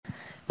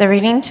The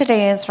reading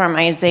today is from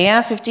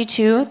Isaiah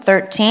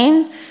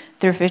 52:13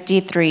 through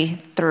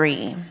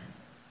 53:3.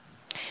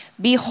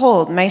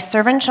 Behold, my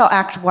servant shall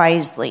act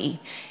wisely.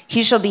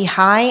 He shall be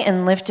high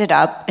and lifted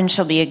up and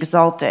shall be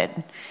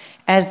exalted.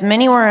 As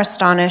many were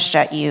astonished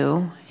at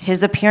you,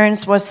 his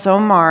appearance was so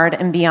marred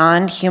and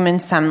beyond human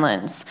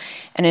semblance,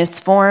 and his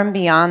form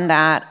beyond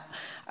that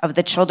of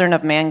the children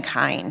of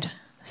mankind.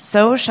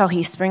 So shall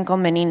he sprinkle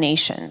many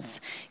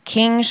nations.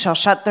 Kings shall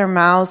shut their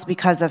mouths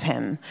because of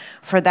him.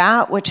 For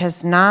that which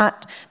has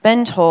not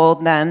been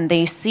told them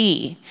they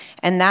see,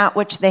 and that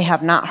which they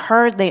have not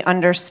heard they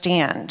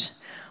understand.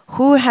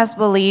 Who has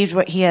believed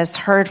what he has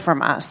heard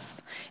from us?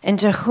 And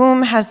to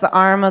whom has the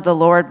arm of the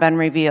Lord been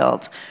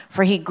revealed?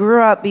 For he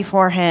grew up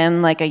before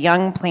him like a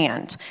young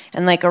plant,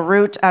 and like a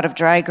root out of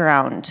dry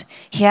ground.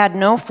 He had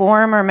no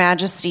form or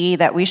majesty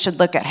that we should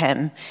look at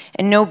him,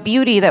 and no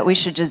beauty that we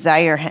should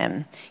desire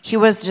him. He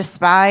was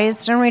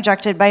despised and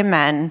rejected by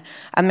men,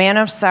 a man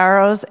of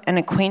sorrows and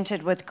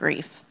acquainted with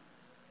grief.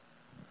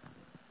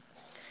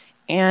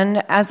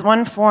 And as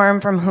one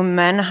form from whom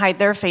men hide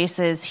their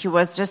faces, he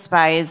was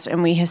despised,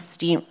 and we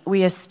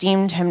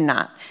esteemed him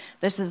not.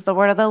 This is the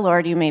word of the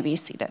Lord. You may be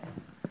seated.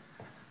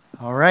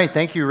 All right.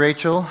 Thank you,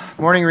 Rachel.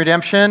 Morning,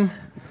 Redemption.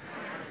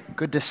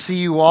 Good to see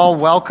you all.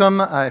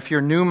 Welcome. If you're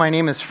new, my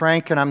name is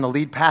Frank, and I'm the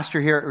lead pastor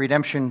here at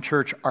Redemption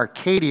Church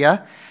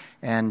Arcadia.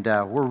 And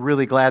we're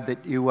really glad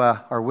that you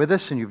are with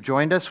us and you've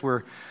joined us.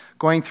 We're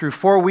going through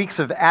 4 weeks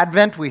of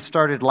Advent. We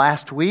started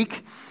last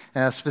week,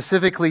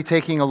 specifically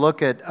taking a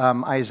look at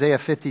Isaiah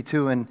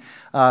 52 and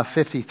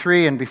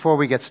 53. And before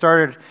we get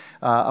started,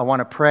 I want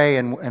to pray,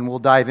 and we'll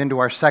dive into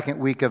our second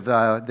week of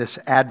this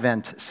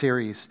Advent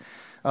series.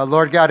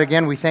 Lord God,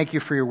 again, we thank you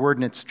for your word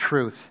and its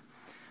truth.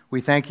 We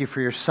thank you for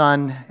your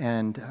Son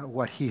and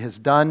what he has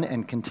done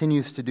and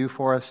continues to do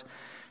for us,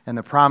 and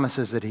the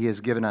promises that he has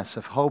given us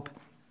of hope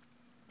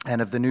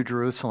and of the New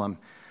Jerusalem.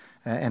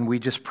 And we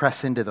just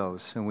press into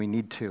those, and we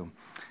need to.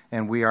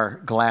 And we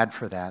are glad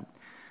for that.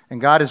 And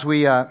God, as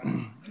we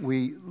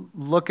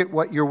look at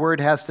what your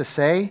word has to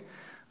say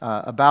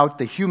about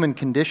the human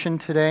condition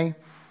today,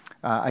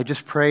 I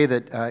just pray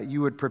that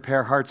you would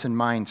prepare hearts and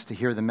minds to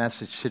hear the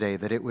message today,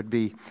 that it would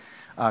be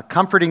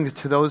comforting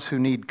to those who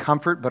need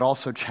comfort, but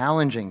also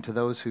challenging to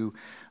those who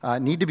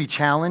need to be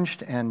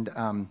challenged. And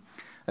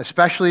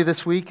especially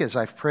this week, as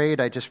I've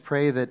prayed, I just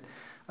pray that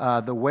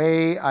the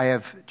way I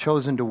have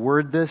chosen to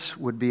word this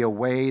would be a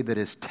way that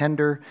is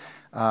tender,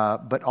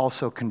 but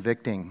also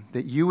convicting,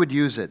 that you would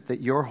use it, that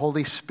your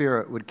Holy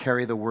Spirit would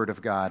carry the word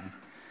of God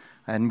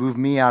and move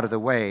me out of the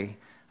way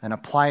and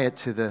apply it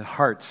to the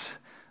hearts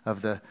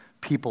of the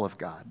people of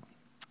God.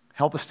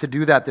 Help us to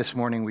do that this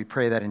morning. We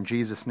pray that in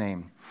Jesus'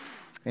 name.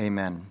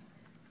 Amen.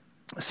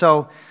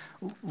 So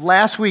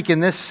last week in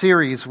this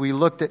series, we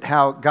looked at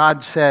how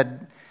God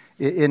said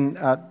in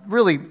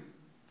really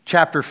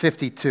chapter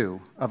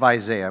 52 of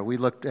Isaiah. We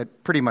looked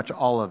at pretty much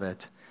all of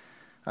it.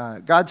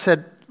 God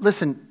said,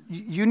 listen,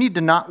 you need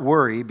to not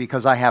worry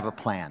because I have a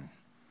plan.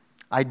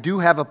 I do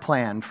have a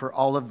plan for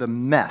all of the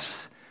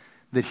mess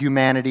that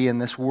humanity in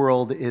this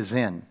world is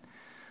in.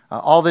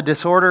 All the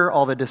disorder,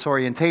 all the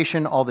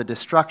disorientation, all the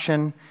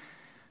destruction.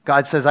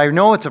 God says, I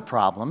know it's a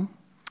problem,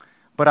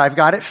 but I've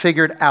got it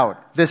figured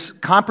out. This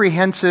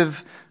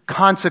comprehensive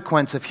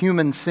consequence of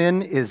human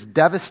sin is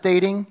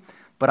devastating,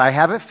 but I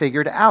have it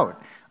figured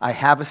out. I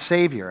have a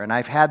Savior, and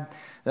I've had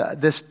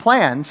this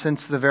plan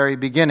since the very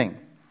beginning.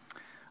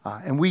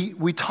 And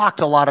we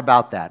talked a lot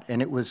about that,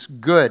 and it was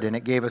good, and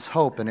it gave us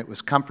hope, and it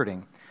was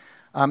comforting.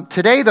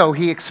 Today, though,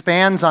 he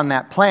expands on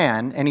that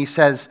plan, and he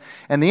says,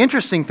 and the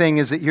interesting thing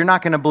is that you're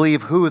not going to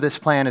believe who this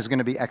plan is going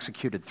to be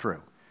executed through.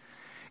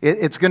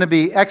 It's going to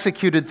be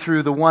executed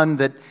through the one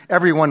that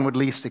everyone would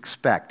least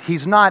expect.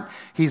 He's not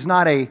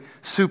a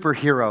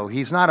superhero.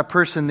 He's not a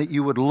person that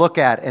you would look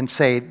at and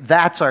say,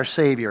 that's our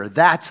Savior,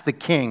 that's the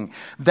King,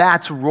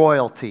 that's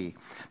royalty,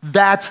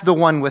 that's the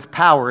one with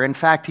power. In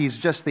fact, he's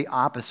just the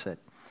opposite.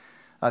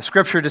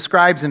 Scripture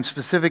describes him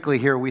specifically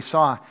here. We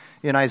saw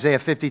in Isaiah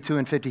 52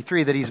 and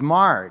 53 that he's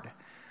marred,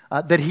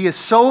 that he is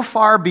so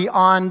far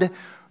beyond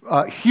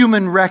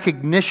human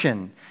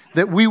recognition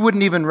that we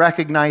wouldn't even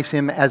recognize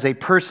him as a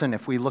person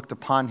if we looked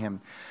upon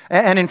him.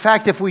 And in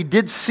fact, if we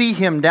did see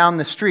him down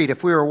the street,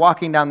 if we were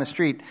walking down the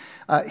street,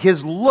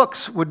 his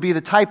looks would be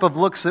the type of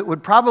looks that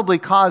would probably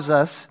cause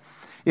us,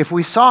 if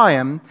we saw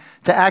him,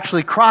 to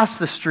actually cross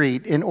the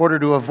street in order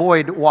to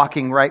avoid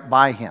walking right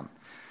by him.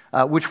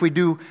 Which we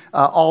do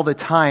all the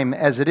time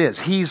as it is.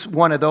 He's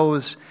one of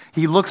those,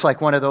 he looks like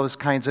one of those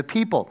kinds of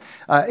people.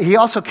 He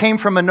also came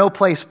from a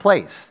no-place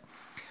place.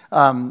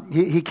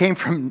 He came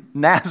from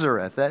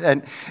Nazareth.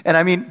 And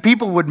I mean,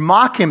 people would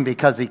mock him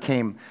because he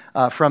came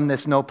from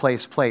this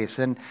no-place place.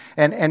 And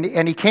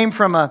he came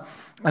from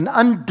an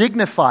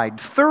undignified,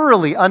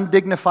 thoroughly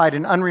undignified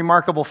and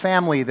unremarkable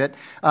family that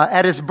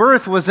at his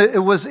birth was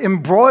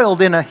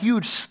embroiled in a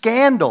huge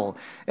scandal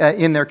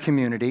in their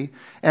community,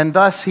 and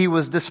thus he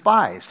was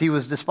despised. He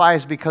was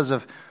despised because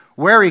of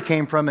where he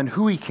came from and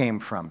who he came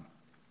from.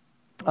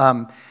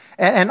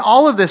 And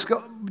all of this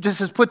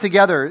just is put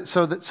together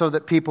so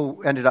that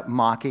people ended up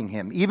mocking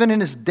him. Even in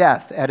his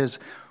death, at his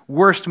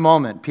worst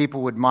moment,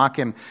 people would mock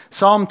him.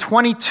 Psalm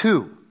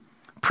 22,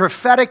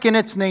 prophetic in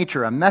its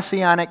nature, a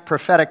messianic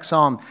prophetic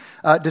psalm,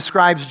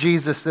 describes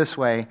Jesus this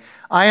way: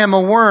 I am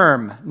a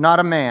worm, not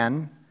a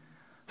man,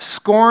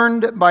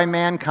 scorned by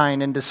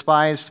mankind and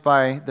despised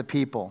by the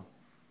people.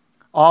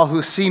 All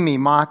who see me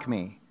mock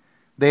me.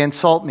 They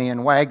insult me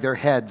and wag their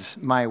heads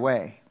my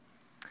way.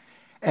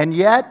 And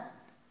yet,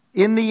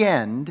 in the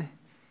end,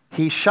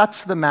 he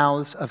shuts the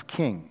mouths of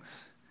kings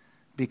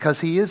because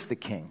he is the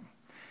king.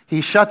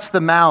 He shuts the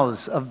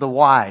mouths of the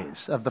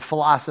wise, of the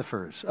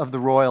philosophers, of the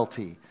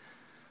royalty,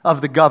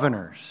 of the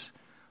governors.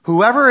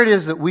 Whoever it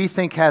is that we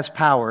think has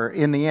power,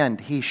 in the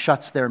end, he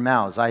shuts their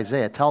mouths.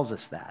 Isaiah tells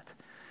us that.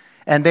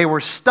 And they were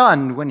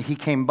stunned when he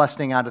came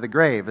busting out of the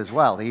grave as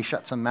well. He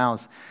shut some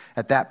mouths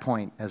at that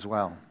point as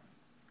well.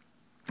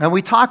 And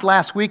we talked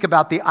last week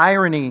about the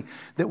irony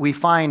that we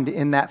find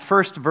in that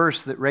first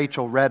verse that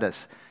Rachel read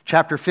us,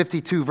 chapter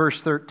 52,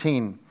 verse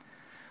 13.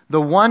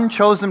 The one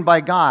chosen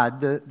by God,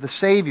 the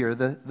Savior,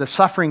 the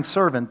suffering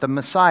servant, the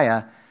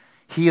Messiah,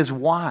 he is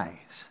wise.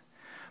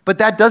 But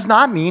that does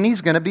not mean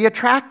he's going to be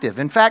attractive.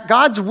 In fact,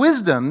 God's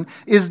wisdom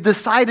is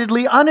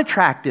decidedly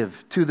unattractive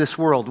to this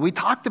world. We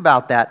talked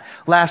about that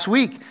last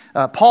week.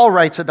 Paul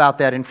writes about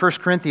that in 1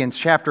 Corinthians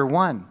chapter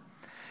 1.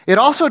 It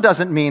also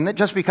doesn't mean that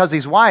just because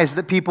he's wise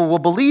that people will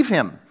believe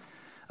him.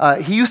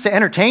 He used to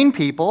entertain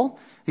people.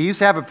 He used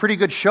to have a pretty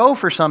good show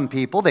for some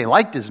people. They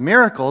liked his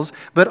miracles,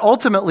 but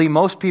ultimately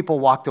most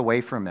people walked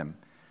away from him.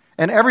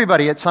 And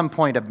everybody at some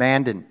point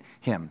abandoned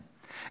him.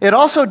 It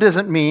also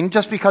doesn't mean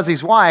just because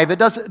he's wise, it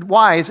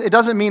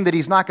doesn't mean that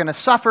he's not going to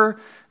suffer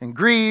and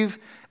grieve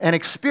and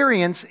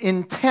experience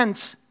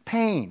intense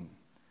pain.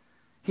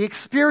 He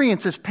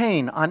experiences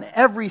pain on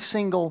every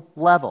single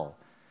level.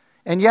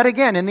 And yet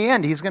again, in the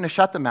end, he's going to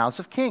shut the mouths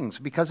of kings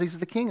because he's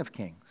the King of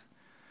Kings.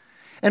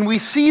 And we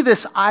see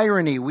this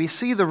irony, we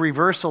see the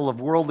reversal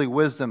of worldly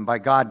wisdom by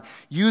God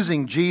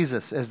using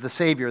Jesus as the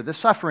Savior, the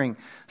suffering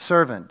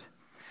servant.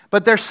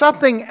 But there's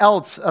something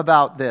else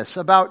about this,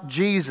 about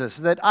Jesus,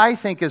 that I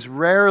think is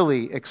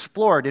rarely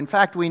explored. In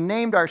fact, we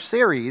named our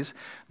series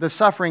The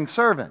Suffering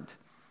Servant.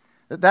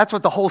 That's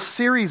what the whole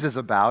series is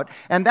about,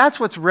 and that's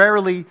what's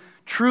rarely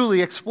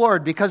truly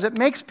explored, because it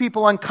makes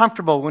people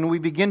uncomfortable when we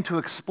begin to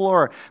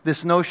explore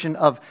this notion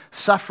of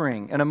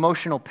suffering and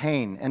emotional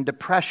pain and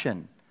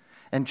depression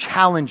and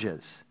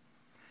challenges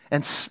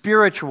and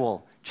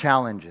spiritual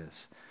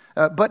challenges.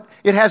 But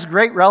it has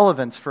great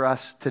relevance for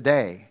us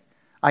today.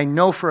 I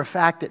know for a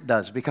fact it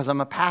does because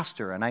I'm a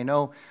pastor and I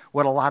know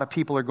what a lot of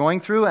people are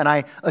going through, and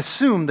I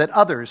assume that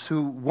others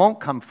who won't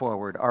come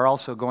forward are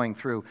also going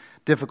through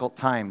difficult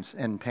times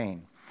and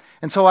pain.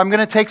 And so I'm going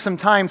to take some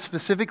time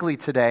specifically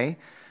today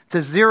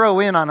to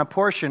zero in on a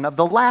portion of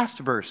the last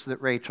verse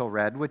that Rachel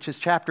read, which is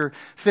chapter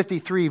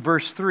 53,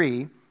 verse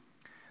 3.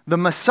 The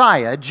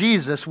Messiah,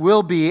 Jesus,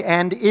 will be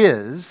and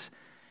is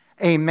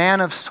a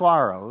man of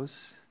sorrows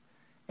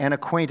and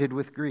acquainted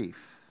with grief.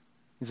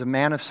 He's a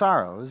man of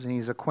sorrows and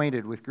he's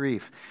acquainted with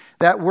grief.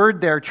 That word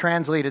there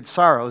translated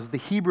sorrows, the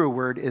Hebrew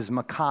word is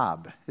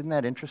macabre. Isn't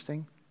that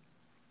interesting?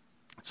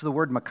 It's the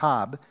word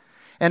macabre.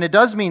 And it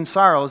does mean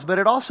sorrows, but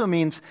it also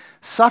means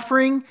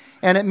suffering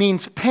and it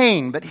means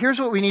pain. But here's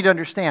what we need to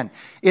understand.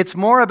 It's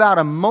more about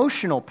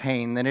emotional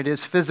pain than it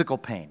is physical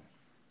pain.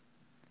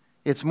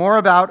 It's more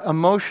about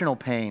emotional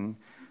pain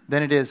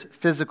than it is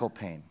physical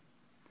pain.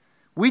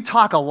 We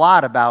talk a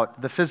lot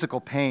about the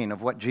physical pain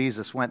of what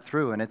Jesus went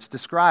through, and it's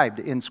described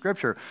in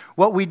Scripture.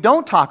 What we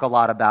don't talk a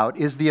lot about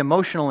is the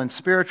emotional and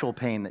spiritual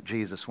pain that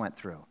Jesus went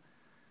through.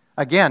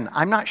 Again,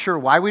 I'm not sure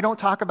why we don't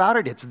talk about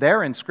it. It's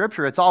there in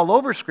Scripture. It's all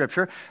over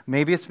Scripture.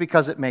 Maybe it's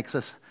because it makes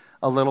us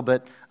a little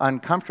bit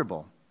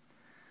uncomfortable.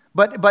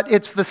 But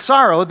it's the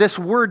sorrow, this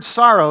word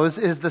sorrows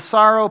is the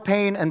sorrow,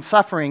 pain, and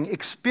suffering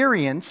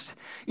experienced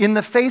in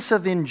the face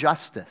of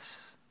injustice.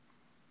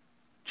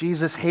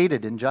 Jesus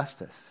hated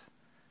injustice.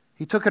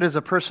 He took it as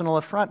a personal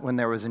affront when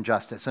there was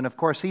injustice. And of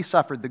course, he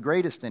suffered the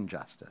greatest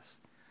injustice.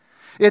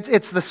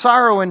 It's the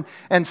sorrow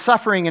and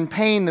suffering and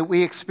pain that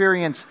we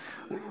experience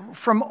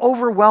from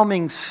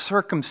overwhelming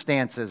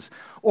circumstances.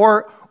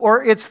 Or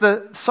it's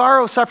the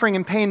sorrow, suffering,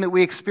 and pain that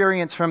we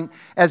experience from,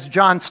 as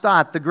John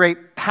Stott, the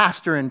great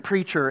pastor and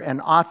preacher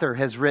and author,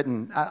 has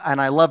written, and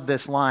I love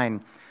this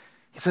line.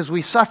 He says,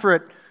 we suffer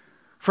it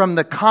from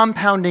the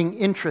compounding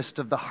interest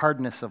of the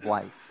hardness of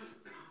life.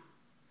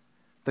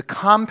 The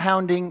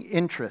compounding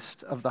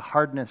interest of the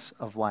hardness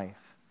of life.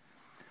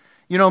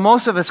 You know,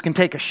 most of us can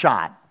take a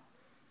shot.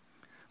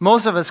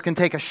 Most of us can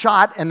take a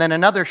shot and then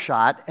another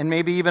shot and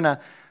maybe even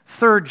a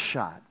third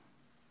shot.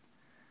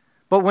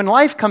 But when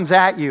life comes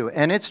at you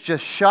and it's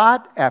just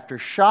shot after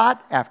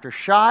shot after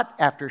shot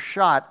after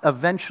shot,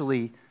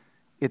 eventually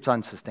it's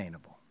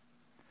unsustainable.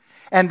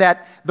 And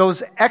that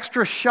those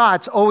extra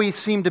shots always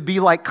seem to be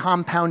like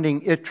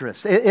compounding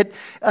interest.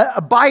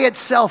 By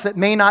itself, it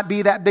may not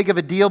be that big of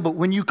a deal, but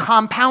when you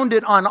compound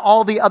it on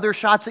all the other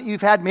shots that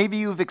you've had, maybe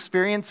you've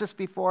experienced this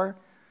before.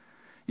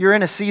 You're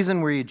in a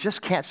season where you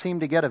just can't seem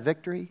to get a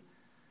victory.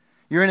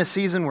 You're in a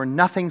season where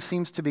nothing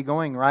seems to be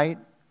going right,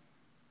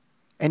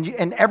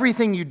 and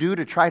everything you do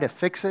to try to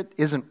fix it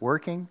isn't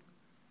working.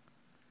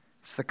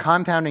 It's the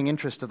compounding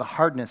interest of the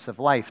hardness of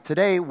life.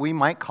 Today, we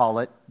might call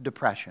it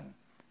depression.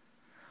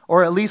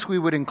 Or at least we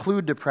would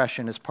include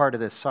depression as part of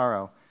this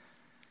sorrow.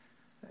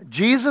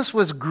 Jesus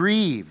was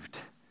grieved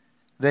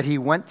that he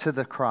went to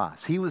the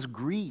cross. He was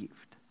grieved.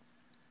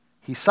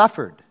 He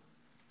suffered.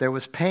 There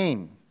was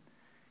pain.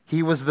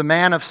 He was the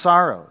man of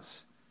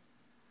sorrows.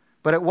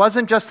 But it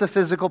wasn't just the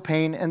physical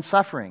pain and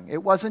suffering.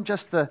 It wasn't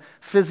just the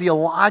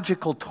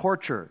physiological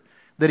torture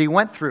that he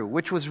went through,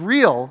 which was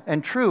real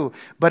and true,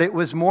 but it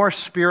was more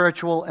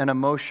spiritual and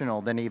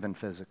emotional than even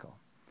physical.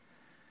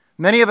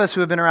 Many of us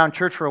who have been around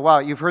church for a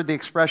while, you've heard the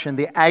expression,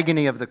 the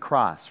agony of the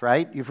cross,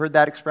 right? You've heard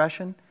that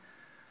expression?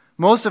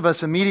 Most of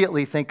us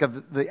immediately think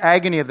of the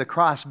agony of the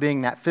cross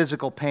being that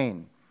physical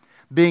pain,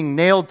 being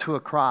nailed to a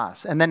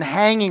cross, and then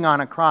hanging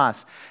on a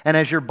cross. And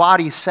as your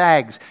body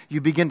sags,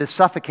 you begin to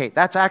suffocate.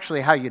 That's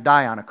actually how you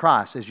die on a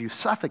cross, is you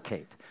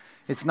suffocate.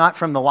 It's not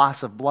from the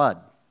loss of blood.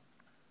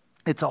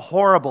 It's a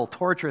horrible,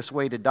 torturous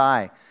way to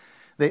die.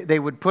 They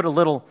would put a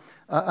little,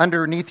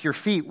 underneath your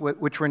feet,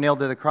 which were nailed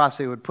to the cross,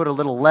 they would put a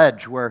little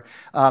ledge where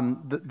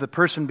the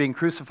person being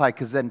crucified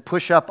could then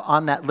push up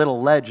on that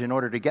little ledge in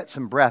order to get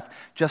some breath,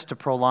 just to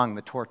prolong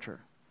the torture.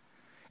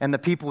 And the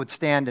people would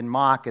stand and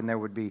mock, and there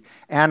would be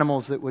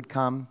animals that would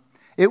come.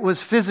 It was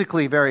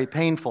physically very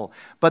painful.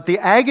 But the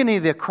agony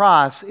of the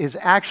cross is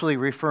actually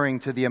referring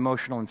to the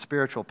emotional and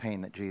spiritual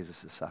pain that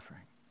Jesus is suffering.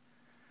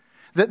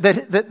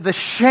 The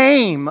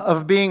shame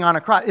of being on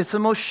a cross, it's the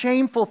most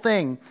shameful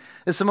thing.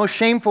 It's the most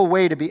shameful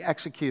way to be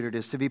executed,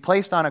 is to be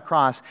placed on a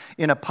cross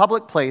in a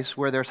public place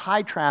where there's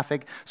high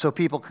traffic so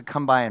people could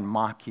come by and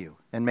mock you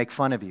and make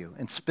fun of you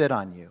and spit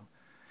on you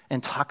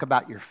and talk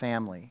about your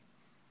family.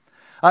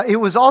 It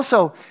was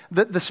also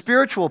the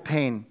spiritual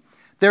pain.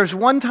 There's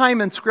one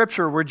time in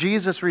Scripture where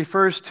Jesus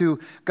refers to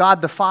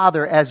God the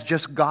Father as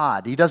just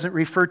God. He doesn't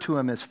refer to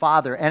him as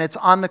Father. And it's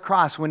on the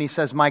cross when he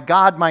says, my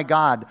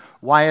God,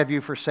 why have you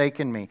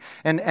forsaken me?"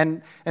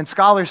 And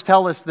scholars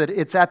tell us that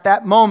it's at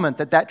that moment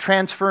that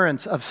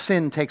transference of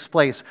sin takes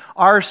place.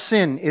 Our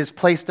sin is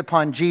placed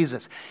upon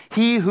Jesus.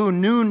 He who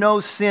knew no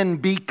sin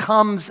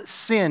becomes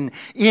sin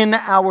in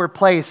our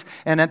place.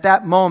 And at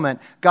that moment,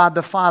 God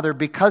the Father,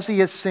 because he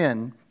is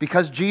sin,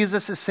 because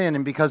Jesus is sin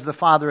and because the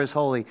Father is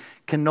holy,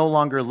 can no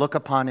longer look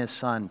upon his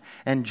Son.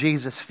 And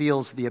Jesus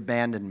feels the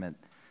abandonment,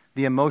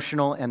 the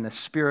emotional and the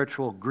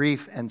spiritual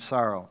grief and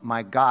sorrow.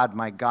 My God,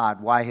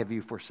 why have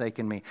you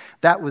forsaken me?"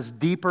 That was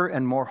deeper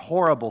and more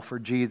horrible for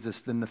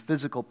Jesus than the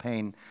physical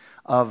pain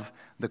of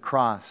the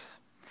cross.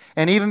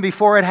 And even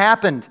before it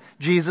happened,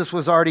 Jesus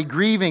was already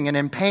grieving and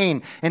in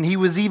pain, and he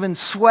was even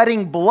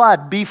sweating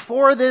blood.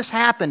 Before this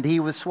happened,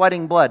 he was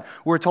sweating blood.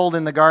 We're told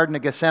in the Garden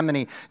of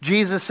Gethsemane.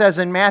 Jesus says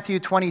in Matthew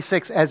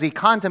 26, as he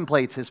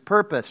contemplates his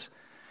purpose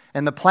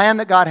and the plan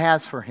that God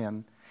has for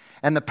him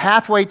and the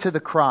pathway to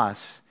the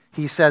cross,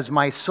 he says,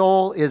 "My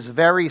soul is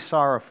very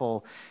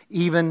sorrowful,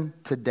 even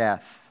to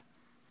death."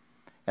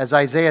 As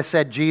Isaiah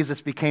said, Jesus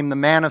became the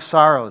man of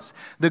sorrows.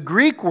 The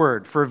Greek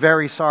word for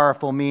very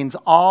sorrowful means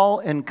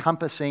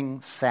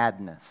all-encompassing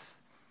sadness.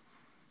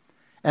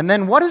 And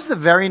then what is the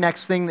very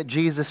next thing that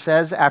Jesus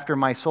says after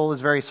 "my soul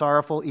is very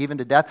sorrowful, even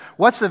to death"?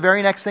 What's the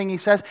very next thing he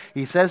says?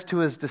 He says to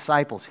his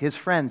disciples, his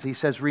friends, he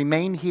says,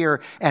 "Remain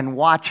here and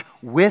watch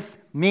with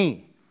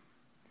me."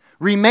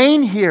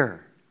 Remain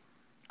here.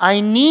 I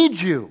need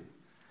you.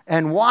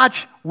 And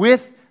watch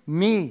with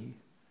me.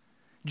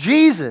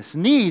 Jesus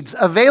needs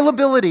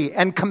availability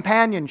and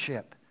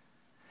companionship.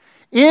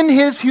 In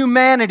his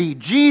humanity,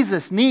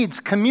 Jesus needs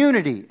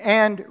community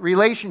and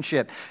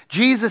relationship.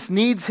 Jesus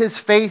needs his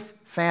faith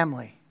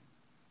family.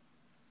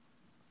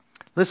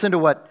 Listen to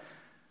what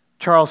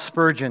Charles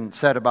Spurgeon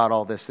said about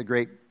all this, the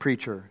great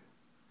preacher.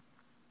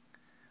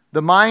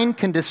 "The mind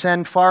can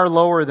descend far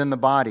lower than the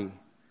body,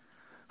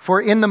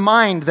 for in the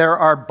mind there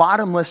are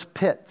bottomless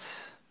pits.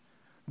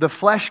 The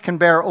flesh can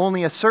bear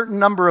only a certain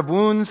number of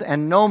wounds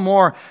and no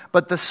more,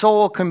 but the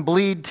soul can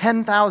bleed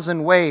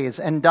 10,000 ways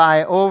and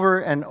die over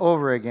and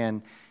over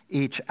again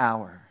each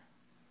hour."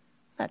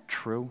 Isn't that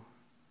true?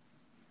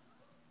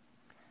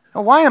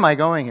 Now, why am I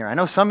going here? I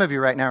know some of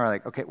you right now are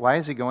like, okay, why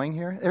is he going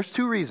here? There's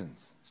two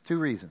reasons.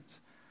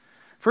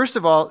 First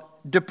of all,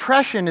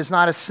 depression is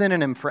not a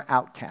synonym for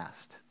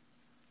outcast.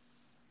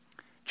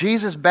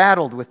 Jesus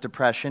battled with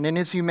depression in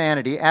his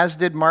humanity, as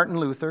did Martin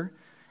Luther,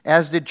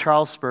 as did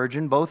Charles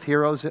Spurgeon, both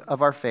heroes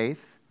of our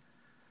faith,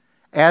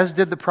 as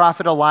did the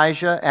prophet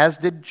Elijah, as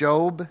did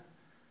Job.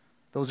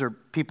 Those are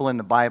people in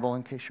the Bible,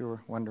 in case you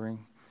were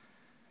wondering.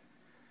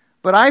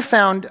 But I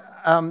found,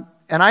 and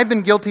I've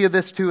been guilty of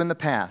this too in the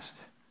past,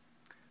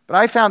 but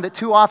I found that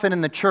too often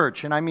in the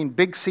church, and I mean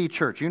Big C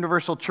church,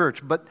 universal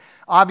church, but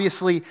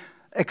obviously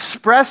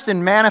expressed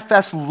and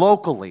manifest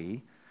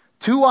locally,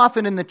 too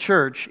often in the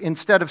church,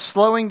 instead of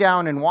slowing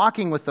down and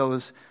walking with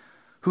those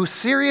who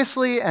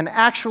seriously and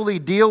actually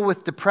deal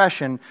with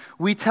depression,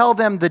 we tell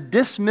them the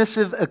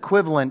dismissive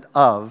equivalent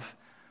of,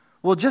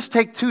 "Well, just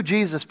take 2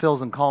 Jesus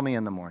pills and call me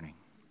in the morning.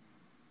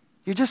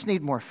 You just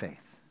need more faith."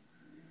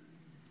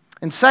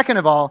 And second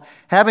of all,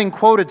 having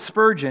quoted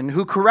Spurgeon,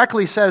 who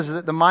correctly says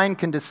that the mind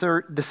can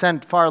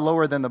descend far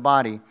lower than the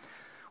body,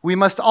 we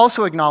must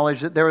also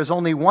acknowledge that there is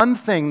only one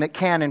thing that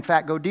can, in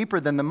fact, go deeper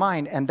than the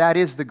mind, and that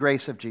is the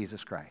grace of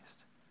Jesus Christ.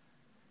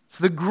 It's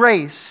the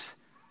grace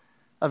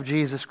of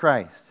Jesus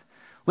Christ.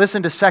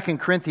 Listen to 2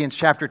 Corinthians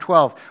chapter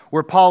 12,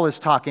 where Paul is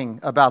talking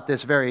about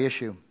this very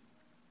issue.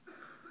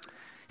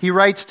 He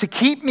writes, "To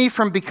keep me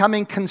from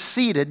becoming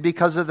conceited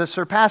because of the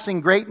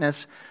surpassing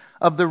greatness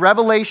of the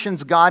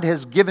revelations God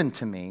has given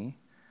to me,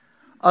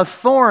 a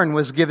thorn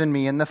was given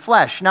me in the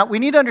flesh." Now, we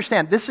need to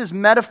understand, this is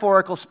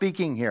metaphorical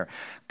speaking here.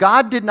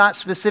 God did not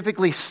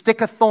specifically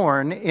stick a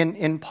thorn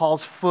in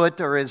Paul's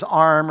foot or his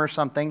arm or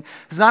something.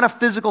 It's not a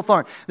physical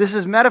thorn. This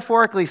is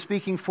metaphorically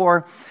speaking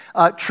for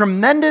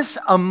tremendous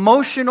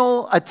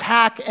emotional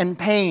attack and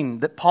pain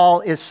that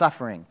Paul is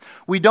suffering.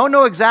 We don't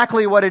know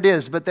exactly what it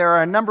is, but there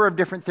are a number of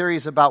different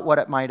theories about what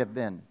it might have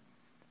been.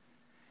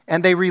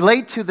 And they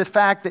relate to the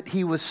fact that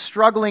he was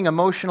struggling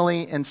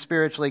emotionally and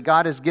spiritually.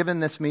 God has given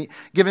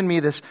me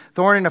this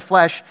thorn in the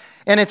flesh,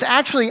 and it's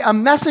actually a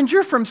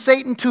messenger from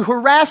Satan to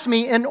harass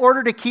me in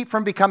order to keep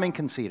from becoming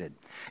conceited.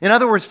 In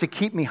other words, to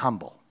keep me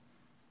humble.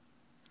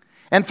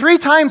 And 3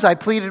 times I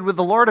pleaded with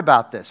the Lord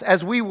about this,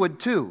 as we would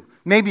too,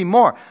 maybe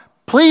more.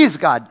 Please,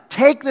 God,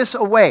 take this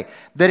away,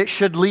 that it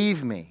should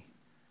leave me.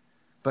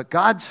 But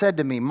God said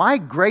to me, "My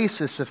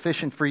grace is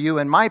sufficient for you,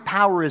 and my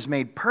power is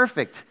made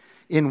perfect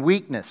in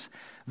weakness."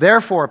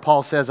 Therefore,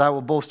 Paul says, "I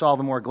will boast all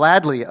the more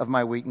gladly of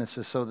my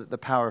weaknesses so that the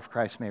power of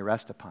Christ may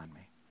rest upon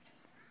me."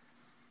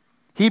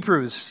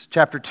 Hebrews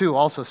chapter 2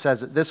 also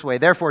says it this way,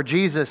 "Therefore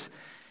Jesus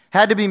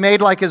had to be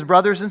made like his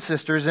brothers and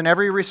sisters in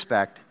every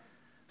respect,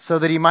 so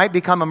that he might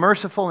become a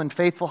merciful and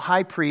faithful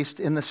high priest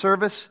in the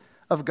service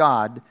of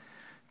God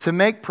to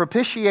make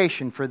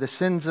propitiation for the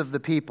sins of the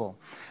people.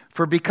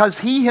 For because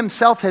he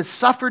himself has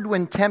suffered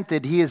when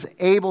tempted, he is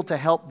able to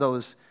help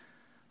those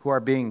who are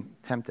being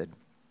tempted."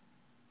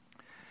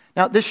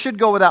 Now, this should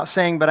go without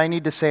saying, but I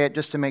need to say it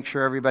just to make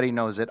sure everybody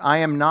knows it. I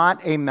am not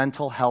a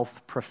mental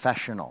health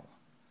professional,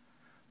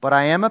 but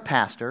I am a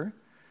pastor,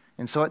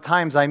 and so at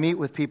times I meet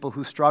with people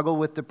who struggle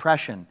with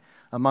depression,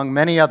 among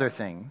many other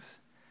things.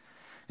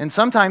 And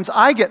sometimes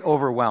I get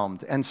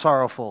overwhelmed and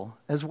sorrowful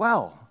as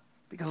well,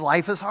 because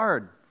life is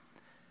hard.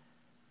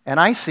 And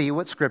I see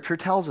what Scripture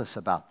tells us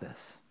about this.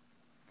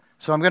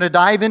 So I'm going to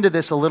dive into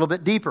this a little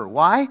bit deeper.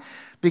 Why?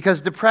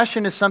 Because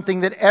depression is something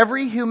that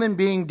every human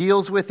being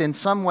deals with in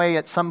some way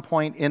at some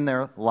point in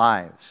their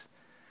lives.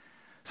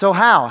 So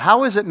how?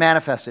 How is it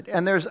manifested?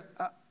 And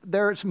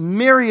there's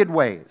myriad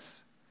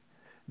ways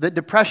that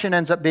depression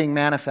ends up being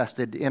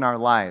manifested in our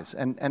lives.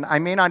 And I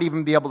may not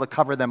even be able to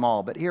cover them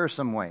all, but here are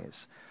some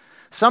ways.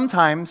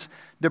 Sometimes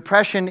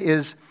depression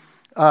is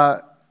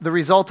the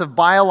result of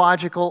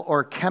biological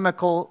or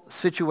chemical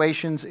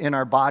situations in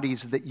our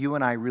bodies that you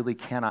and I really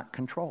cannot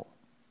control.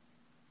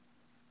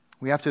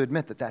 We have to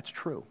admit that that's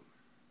true.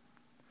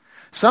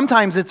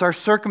 Sometimes it's our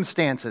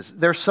circumstances.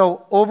 They're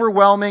so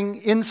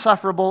overwhelming,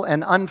 insufferable,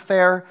 and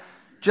unfair,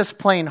 just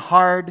plain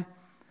hard.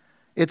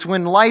 It's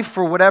when life,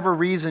 for whatever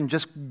reason,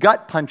 just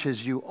gut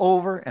punches you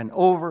over and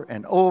over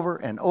and over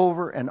and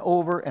over and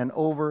over and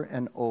over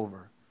and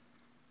over.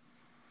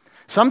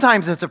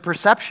 Sometimes it's a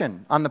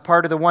perception on the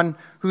part of the one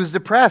who's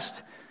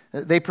depressed.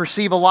 They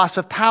perceive a loss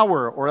of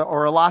power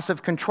or a loss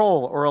of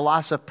control or a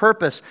loss of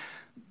purpose.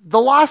 The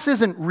loss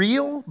isn't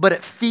real, but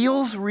it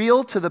feels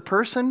real to the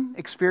person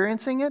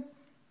experiencing it.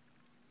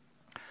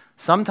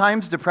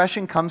 Sometimes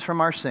depression comes from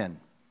our sin.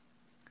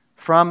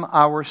 From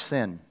our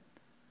sin.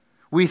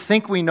 We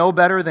think we know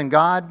better than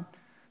God,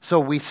 so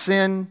we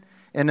sin,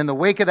 and in the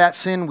wake of that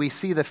sin, we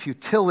see the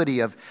futility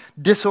of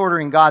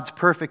disordering God's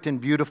perfect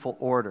and beautiful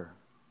order.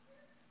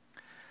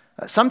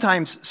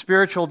 Sometimes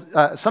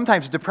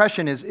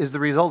depression is the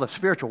result of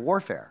spiritual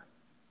warfare.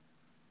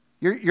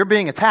 You're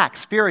being attacked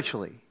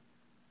spiritually.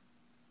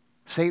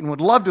 Satan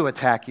would love to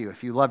attack you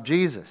if you love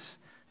Jesus.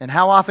 And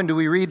how often do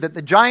we read that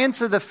the giants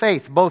of the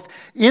faith, both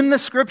in the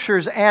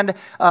Scriptures and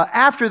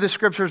after the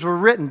Scriptures were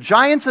written,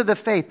 giants of the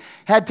faith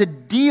had to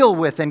deal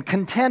with and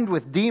contend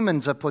with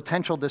demons of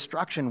potential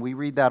destruction. We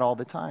read that all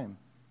the time.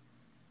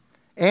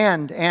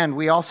 And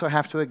we also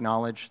have to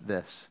acknowledge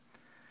this.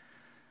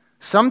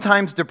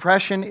 Sometimes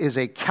depression is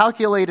a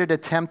calculated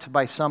attempt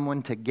by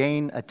someone to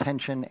gain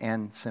attention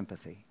and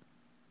sympathy.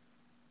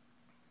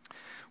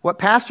 What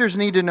pastors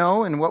need to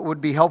know, and what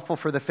would be helpful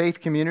for the faith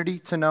community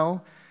to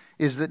know,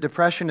 is that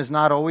depression is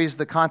not always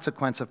the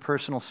consequence of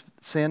personal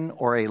sin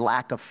or a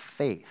lack of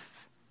faith.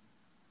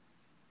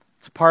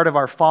 It's part of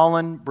our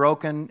fallen,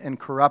 broken, and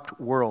corrupt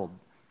world.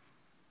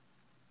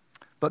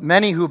 But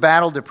many who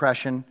battle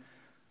depression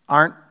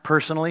aren't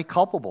personally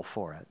culpable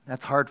for it.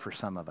 That's hard for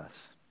some of us.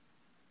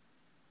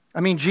 I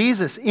mean,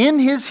 Jesus, in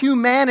his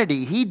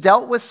humanity, he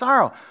dealt with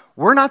sorrow.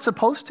 We're not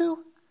supposed to?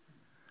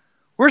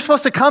 We're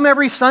supposed to come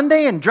every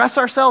Sunday and dress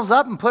ourselves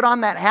up and put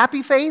on that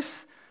happy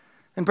face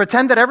and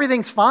pretend that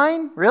everything's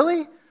fine?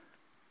 Really?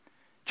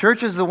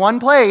 Church is the one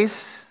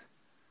place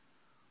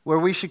where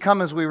we should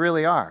come as we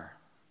really are.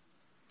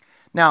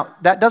 Now,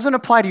 that doesn't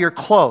apply to your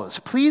clothes.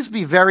 Please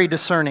be very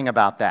discerning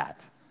about that.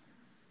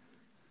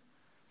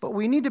 But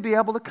we need to be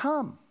able to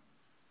come,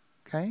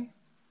 okay?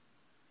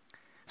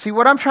 See,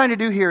 what I'm trying to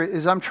do here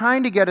is I'm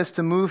trying to get us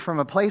to move from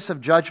a place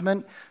of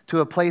judgment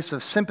to a place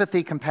of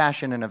sympathy,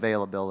 compassion, and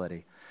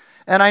availability.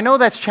 And I know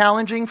that's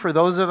challenging for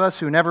those of us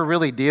who never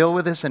really deal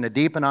with this in a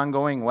deep and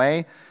ongoing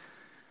way,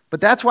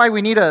 but that's why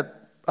we need a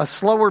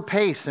slower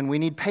pace, and we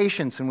need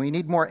patience, and we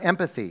need more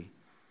empathy.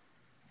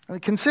 I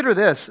mean, consider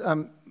this.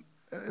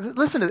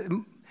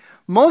 Listen,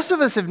 most of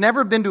us have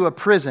never been to a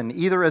prison,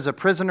 either as a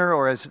prisoner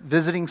or as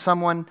visiting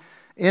someone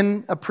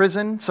in a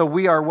prison, so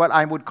we are what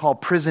I would call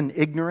prison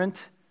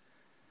ignorant.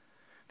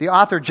 The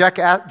author Jack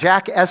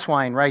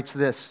Eswine writes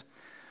this: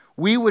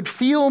 "We would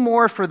feel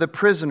more for the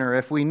prisoner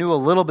if we knew a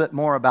little bit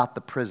more about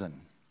the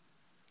prison."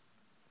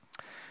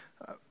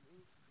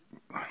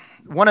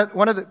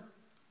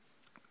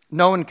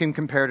 No one can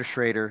compare to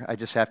Schrader. I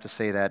just have to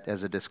say that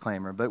as a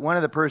disclaimer. But one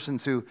of the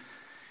persons who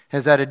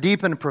has had a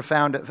deep and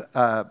profound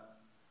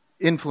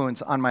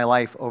influence on my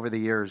life over the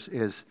years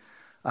is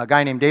a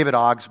guy named David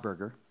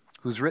Augsburger,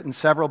 who's written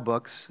several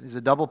books. He's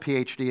a double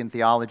PhD in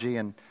theology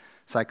and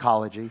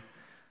psychology.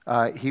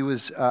 He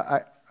was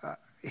a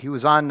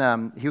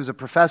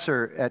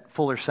professor at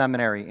Fuller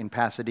Seminary in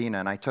Pasadena,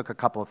 and I took a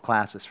couple of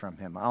classes from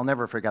him. I'll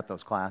never forget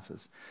those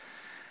classes.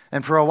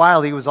 And for a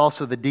while, he was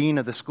also the dean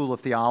of the School of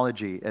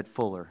Theology at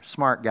Fuller.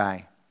 Smart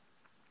guy.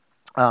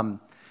 And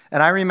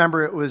I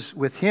remember it was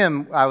with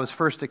him I was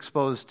first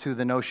exposed to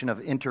the notion of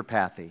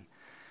interpathy.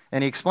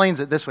 And he explains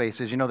it this way. He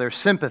says, there's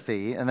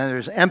sympathy, and then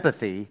there's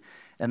empathy,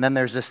 and then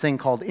there's this thing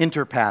called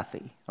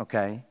interpathy,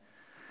 okay?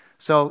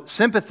 So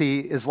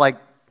sympathy is like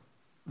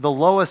the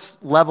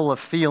lowest level of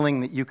feeling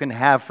that you can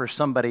have for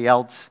somebody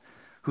else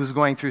who's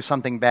going through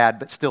something bad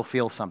but still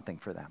feel something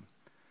for them.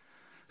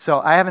 So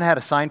I haven't had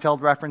a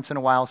Seinfeld reference in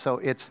a while, so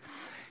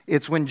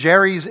it's when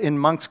Jerry's in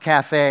Monk's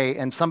Cafe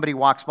and somebody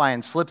walks by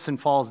and slips and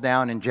falls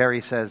down and Jerry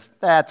says,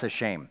 "That's a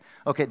shame."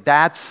 Okay,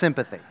 that's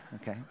sympathy,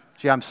 okay?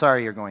 Gee, I'm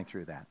sorry you're going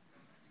through that.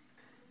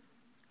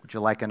 Would you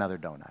like another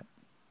donut?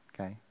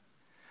 Okay?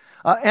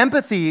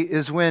 Empathy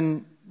is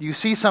when you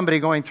see somebody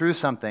going through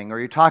something, or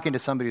you're talking to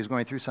somebody who's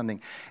going through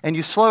something, and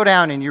you slow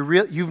down and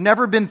you've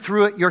never been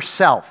through it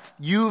yourself.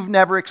 You've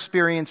never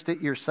experienced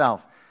it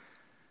yourself.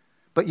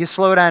 But you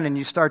slow down and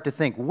you start to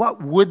think,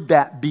 what would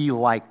that be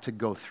like to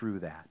go through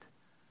that?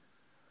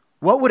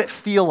 What would it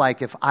feel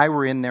like if I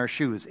were in their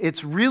shoes?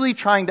 It's really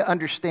trying to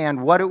understand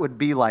what it would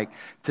be like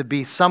to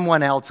be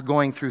someone else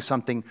going through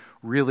something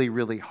really,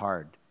 really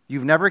hard.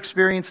 You've never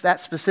experienced that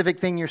specific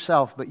thing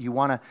yourself, but you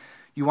want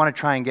to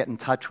try and get in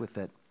touch with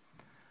it.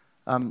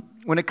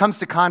 When it comes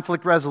to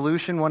conflict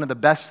resolution, one of the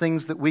best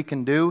things that we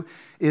can do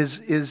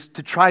is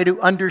to try to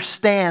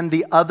understand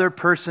the other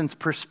person's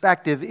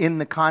perspective in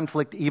the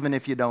conflict, even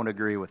if you don't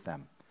agree with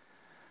them.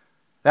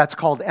 That's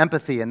called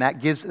empathy, and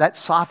that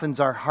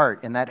softens our heart,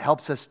 and that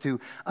helps us to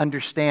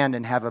understand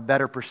and have a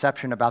better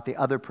perception about the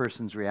other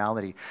person's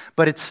reality.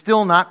 But it's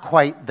still not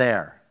quite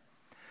there.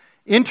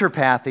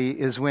 Interpathy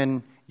is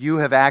when you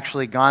have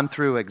actually gone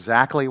through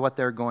exactly what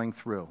they're going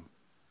through.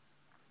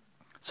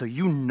 So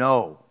you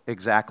know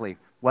exactly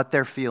what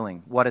they're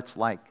feeling, what it's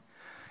like.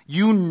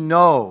 You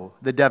know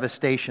the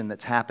devastation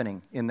that's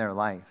happening in their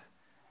life.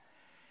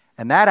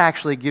 And that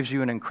actually gives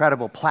you an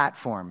incredible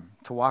platform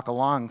to walk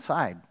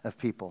alongside of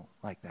people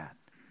like that.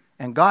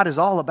 And God is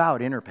all about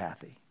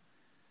interpathy.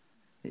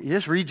 You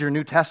just read your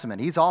New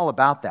Testament. He's all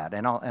about that.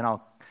 And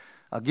I'll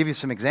give you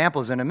some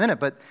examples in a minute.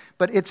 But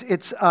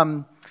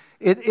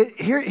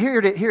here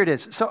it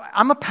is. So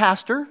I'm a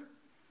pastor.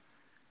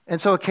 And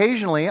so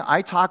occasionally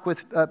I talk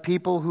with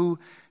people who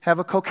have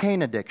a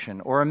cocaine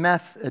addiction or a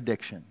meth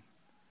addiction.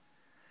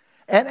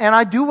 And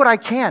I do what I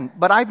can,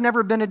 but I've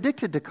never been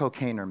addicted to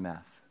cocaine or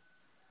meth.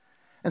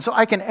 And so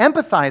I can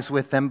empathize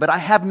with them, but I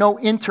have no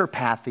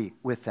interpathy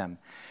with them.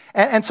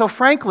 And so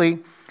frankly,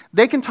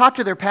 they can talk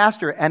to their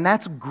pastor, and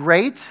that's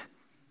great,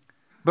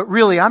 but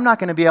really I'm not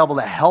going to be able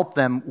to help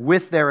them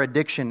with their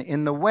addiction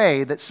in the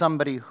way that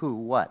somebody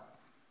who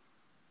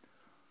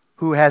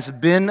has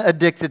been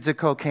addicted to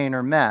cocaine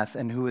or meth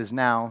and who is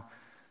now,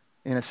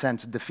 in a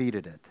sense,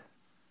 defeated it.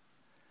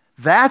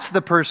 That's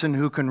the person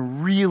who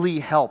can really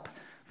help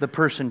the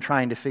person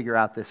trying to figure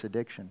out this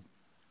addiction.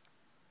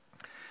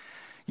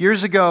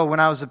 Years ago, when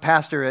I was a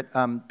pastor at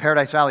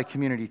Paradise Valley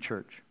Community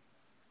Church,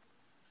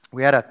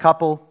 we had a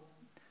couple.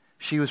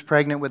 She was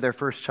pregnant with their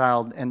first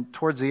child, and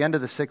towards the end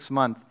of the 6th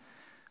month,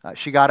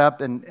 she got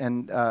up,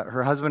 and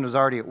her husband was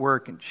already at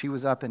work, and she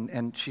was up,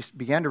 and she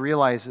began to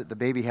realize that the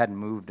baby hadn't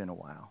moved in a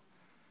while.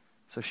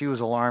 So she was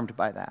alarmed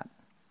by that.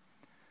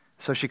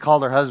 So she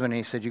called her husband, and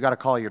he said, "You got to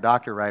call your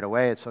doctor right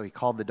away." And so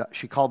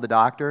she called the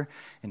doctor,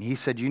 and he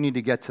said, "You need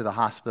to get to the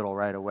hospital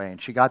right away."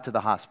 And she got to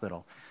the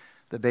hospital.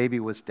 The baby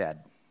was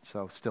dead,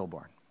 so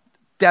stillborn.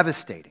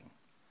 Devastating.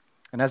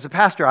 And as a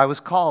pastor, I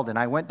was called, and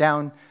I went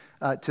down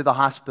to the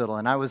hospital,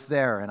 and I was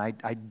there, and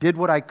I did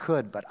what I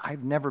could, but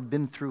I've never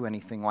been through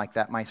anything like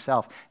that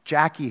myself.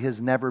 Jackie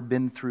has never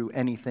been through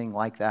anything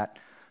like that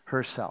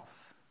herself.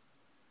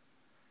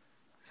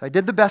 So I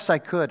did the best I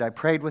could. I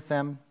prayed with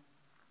them.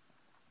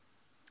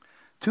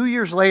 2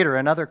 years later,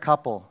 another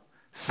couple,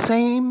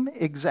 same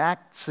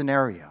exact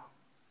scenario.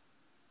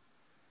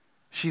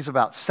 She's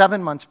about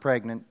 7 months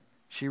pregnant.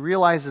 She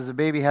realizes the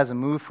baby hasn't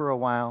moved for a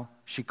while.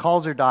 She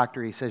calls her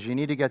doctor. He says, you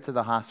need to get to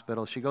the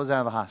hospital. She goes out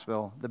of the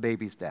hospital. The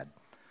baby's dead.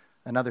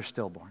 Another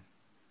stillborn.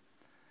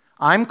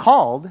 I'm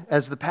called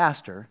as the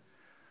pastor.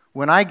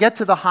 When I get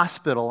to the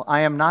hospital,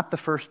 I am not the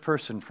first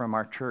person from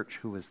our church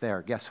who was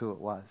there. Guess who it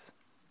was?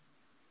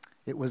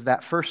 It was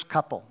that first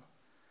couple.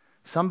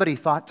 Somebody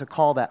thought to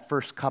call that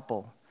first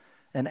couple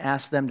and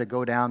ask them to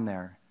go down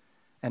there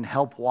and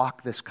help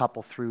walk this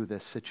couple through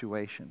this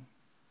situation.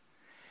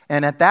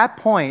 And at that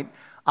point,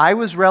 I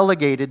was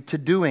relegated to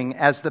doing,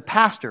 as the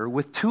pastor,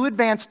 with 2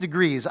 advanced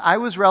degrees, I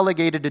was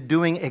relegated to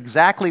doing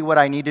exactly what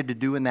I needed to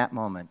do in that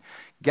moment.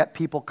 Get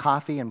people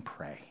coffee and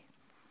pray.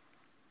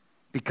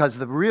 Because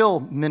the real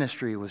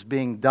ministry was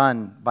being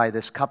done by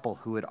this couple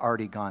who had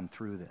already gone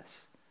through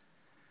this.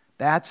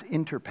 That's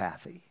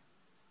interpathy.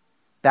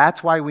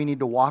 That's why we need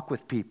to walk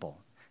with people.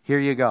 Here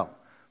you go.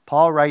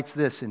 Paul writes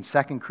this in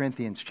 2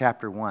 Corinthians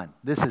chapter 1.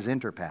 This is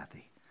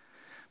interpathy.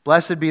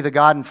 Blessed be the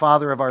God and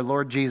Father of our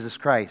Lord Jesus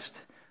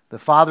Christ, the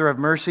Father of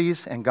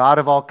mercies and God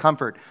of all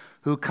comfort,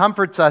 who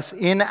comforts us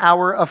in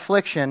our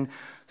affliction,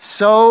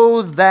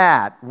 so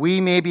that we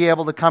may be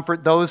able to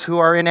comfort those who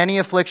are in any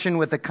affliction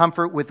with the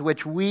comfort with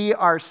which we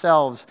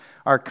ourselves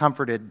are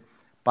comforted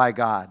by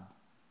God.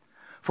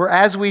 For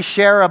as we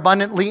share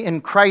abundantly in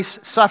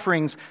Christ's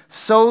sufferings,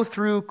 so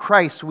through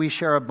Christ we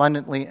share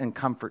abundantly in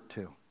comfort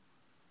too.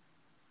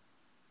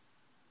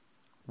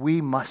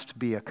 We must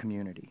be a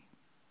community.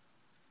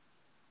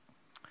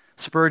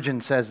 Spurgeon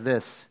says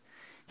this,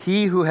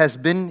 he who has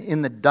been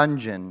in the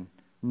dungeon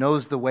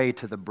knows the way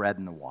to the bread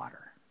and the water.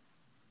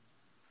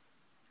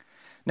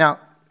 Now,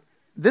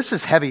 this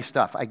is heavy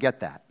stuff. I get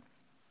that.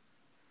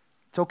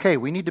 It's okay.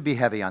 We need to be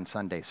heavy on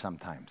Sundays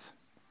sometimes.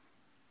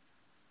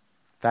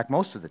 In fact,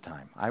 most of the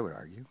time, I would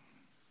argue.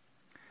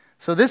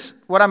 So this,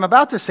 what I'm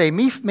about to say,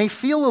 may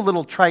feel a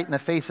little trite in the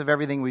face of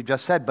everything we've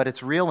just said, but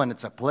it's real and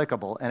it's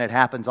applicable, and it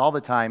happens all the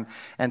time,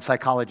 and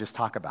psychologists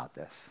talk about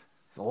this.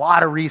 There's a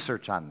lot of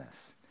research on this.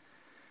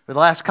 For the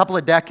last couple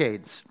of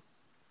decades,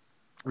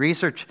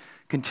 research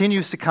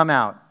continues to come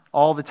out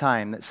all the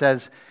time that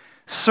says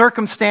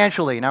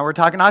circumstantially, now we're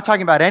not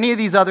talking about any of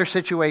these other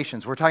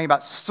situations, we're talking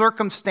about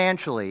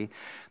circumstantially,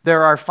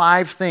 there are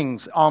 5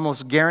 things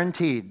almost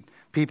guaranteed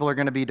people are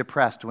going to be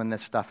depressed when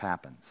this stuff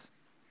happens.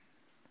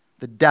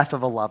 The death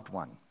of a loved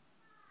one.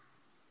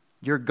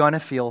 You're going to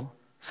feel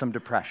some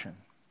depression.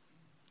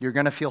 You're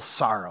going to feel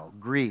sorrow,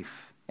 grief,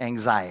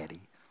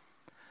 anxiety.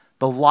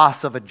 The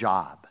loss of a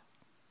job.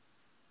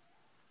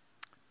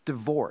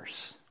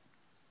 Divorce.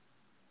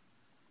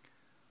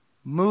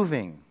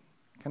 Moving.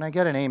 Can I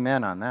get an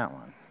amen on that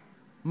one?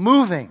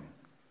 Moving.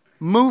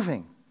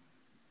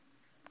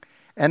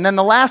 And then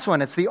the last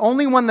one, it's the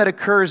only one that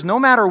occurs no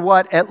matter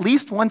what, at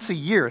least once a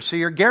year. So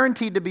you're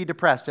guaranteed to be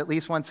depressed at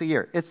least once a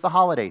year. It's the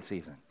holiday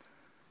season.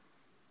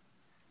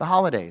 The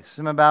holidays.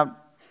 From about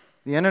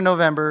the end of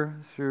November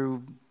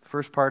through the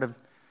first part of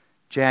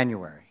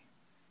January.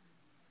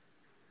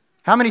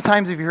 How many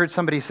times have you heard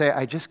somebody say,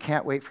 I just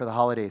can't wait for the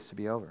holidays to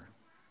be over?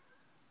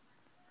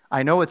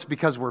 I know it's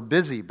because we're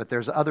busy, but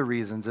there's other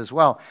reasons as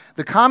well.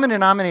 The common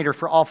denominator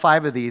for all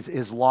 5 of these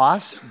is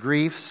loss,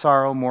 grief,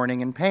 sorrow,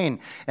 mourning, and pain.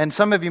 And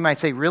some of you might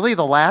say, really,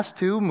 the last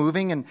 2,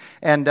 moving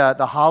and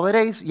the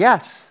holidays?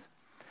 Yes.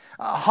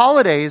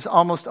 Holidays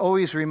almost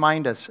always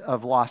remind us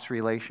of lost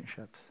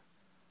relationships.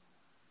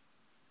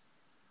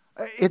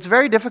 It's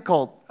very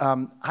difficult,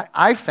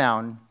 I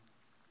found,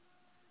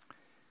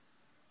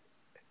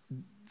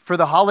 for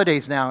the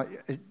holidays now.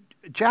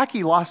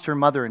 Jackie lost her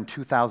mother in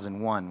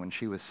 2001 when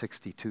she was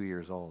 62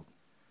 years old.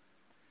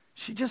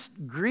 She just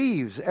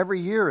grieves every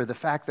year the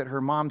fact that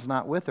her mom's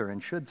not with her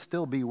and should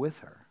still be with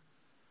her.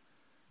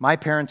 My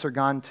parents are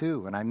gone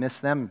too, and I miss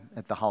them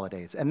at the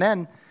holidays. And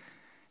then,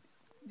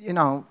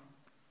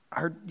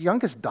 her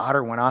youngest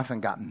daughter went off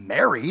and got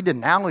married, and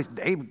now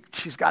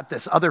she's got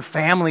this other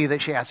family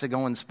that she has to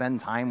go and spend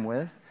time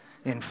with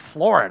in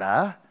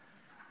Florida.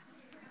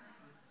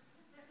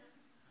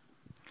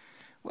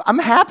 I'm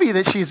happy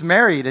that she's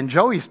married, and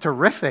Joey's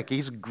terrific.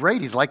 He's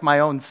great. He's like my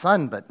own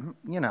son, but,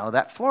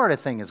 that Florida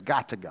thing has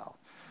got to go.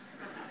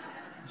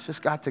 It's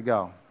just got to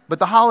go. But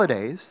the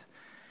holidays,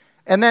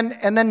 and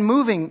then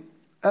moving,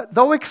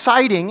 though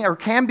exciting, or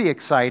can be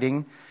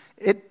exciting,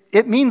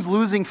 it means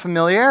losing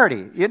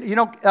familiarity.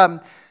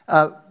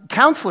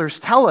 Counselors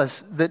tell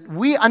us that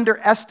we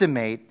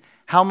underestimate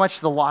how much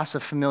the loss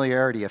of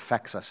familiarity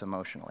affects us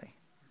emotionally.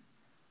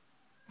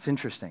 It's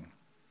interesting.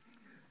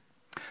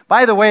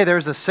 By the way,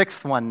 there's a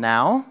 6th one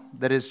now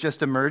that has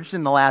just emerged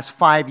in the last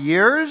 5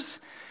 years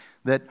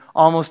that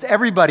almost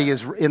everybody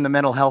is in the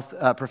mental health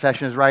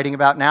profession is writing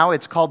about now.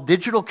 It's called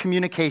digital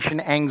communication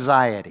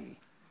anxiety.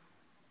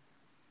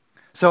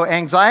 So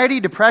anxiety,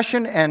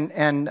 depression,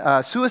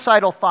 and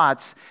suicidal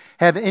thoughts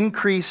have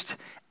increased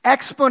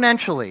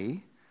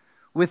exponentially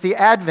with the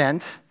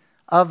advent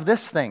of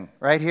this thing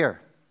right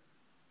here.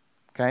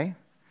 Okay?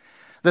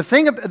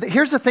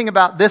 Here's the thing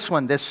about this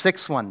one, this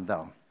 6th one,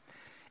 though.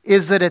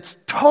 is that it's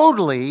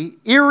totally,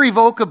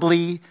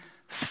 irrevocably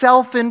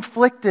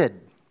self-inflicted.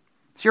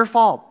 It's your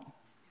fault.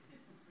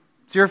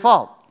 It's your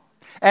fault.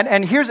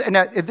 And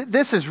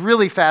this is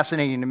really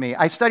fascinating to me.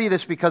 I study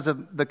this because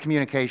of the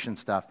communication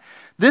stuff.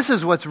 This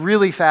is what's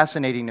really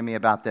fascinating to me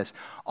about this.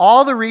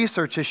 All the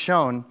research has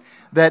shown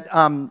that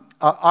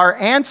our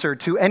answer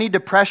to any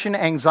depression,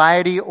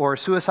 anxiety, or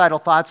suicidal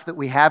thoughts that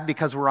we have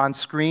because we're on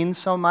screens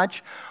so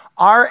much,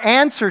 our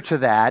answer to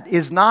that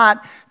is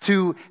not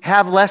to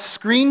have less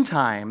screen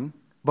time,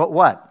 but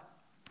what?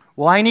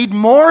 Well, I need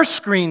more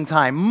screen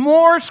time.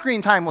 More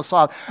screen time will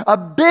solve. A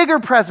bigger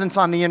presence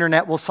on the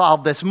internet will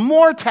solve this.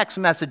 More text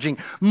messaging,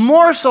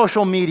 more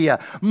social media,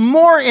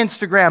 more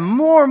Instagram,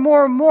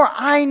 more.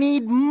 I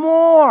need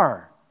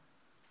more.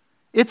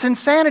 It's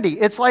insanity.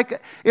 It's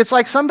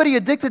like somebody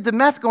addicted to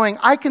meth going,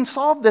 I can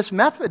solve this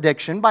meth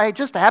addiction by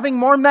just having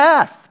more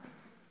meth.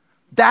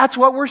 That's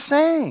what we're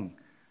saying.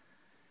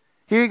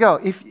 Here you go.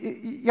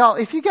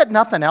 If you get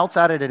nothing else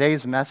out of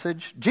today's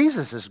message,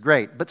 Jesus is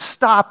great, but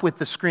stop with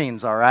the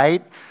screens, all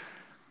right?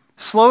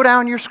 Slow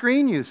down your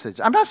screen usage.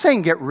 I'm not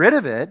saying get rid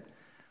of it,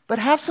 but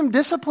have some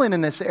discipline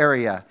in this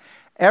area.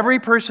 Every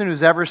person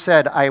who's ever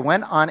said, I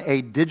went on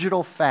a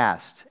digital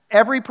fast,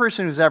 every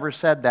person who's ever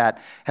said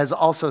that has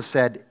also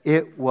said,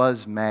 it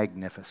was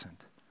magnificent.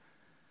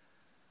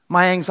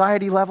 My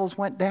anxiety levels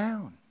went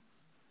down.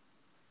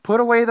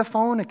 Put away the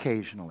phone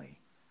occasionally.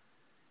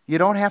 You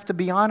don't have to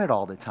be on it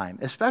all the time,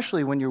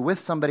 especially when you're with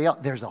somebody else.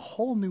 There's a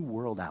whole new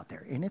world out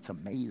there, and it's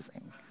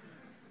amazing.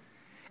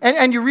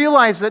 And you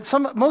realize that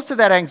most of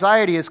that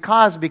anxiety is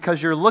caused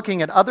because you're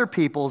looking at other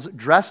people's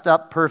dressed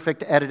up,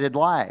 perfect, edited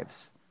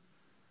lives.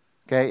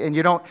 Okay?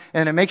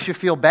 And it makes you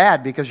feel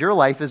bad because your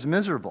life is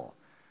miserable.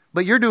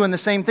 But you're doing the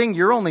same thing.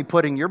 You're only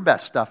putting your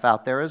best stuff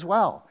out there as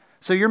well.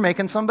 So you're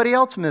making somebody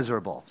else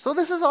miserable. So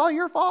this is all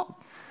your fault.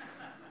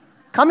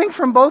 Coming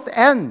from both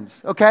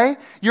ends, okay?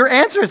 Your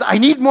answer is, I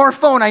need more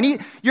phone.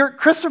 You're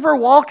Christopher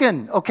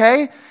Walken,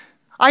 okay?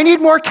 I need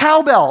more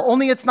cowbell,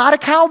 only it's not a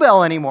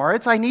cowbell anymore.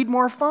 It's I need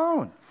more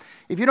phone.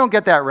 If you don't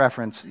get that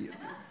reference,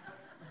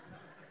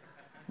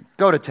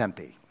 go to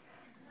Tempe.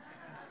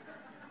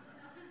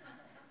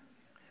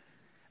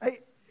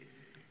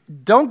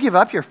 Don't give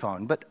up your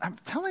phone, but I'm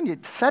telling you,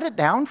 set it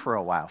down for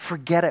a while.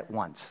 Forget it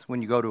once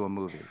when you go to a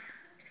movie.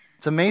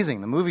 It's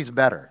amazing. The movie's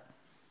better,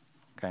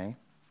 okay?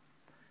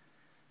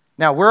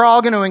 Now, we're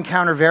all going to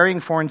encounter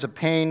varying forms of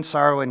pain,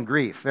 sorrow, and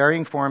grief,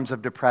 varying forms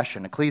of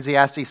depression.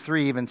 Ecclesiastes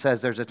 3 even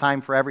says there's a time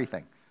for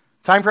everything.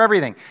 Time for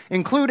everything,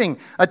 including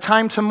a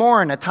time to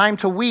mourn, a time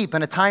to weep,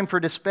 and a time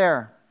for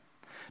despair.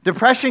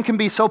 Depression can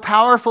be so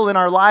powerful in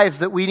our lives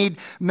that we need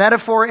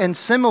metaphor and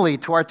simile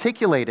to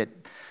articulate it.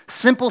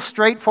 Simple,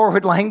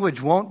 straightforward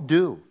language won't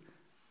do.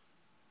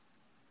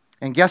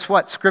 And guess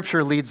what?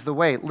 Scripture leads the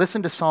way.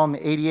 Listen to Psalm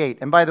 88.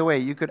 And by the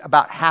way,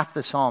 about half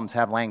the Psalms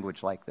have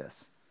language like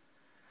this.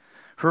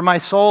 For my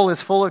soul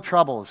is full of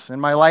troubles, and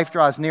my life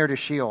draws near to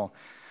Sheol.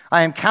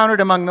 I am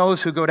counted among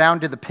those who go down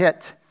to the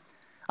pit.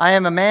 I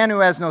am a man who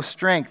has no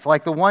strength,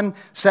 like the one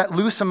set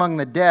loose among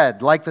the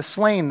dead, like the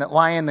slain that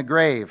lie in the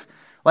grave,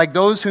 like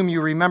those whom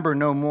you remember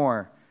no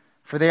more,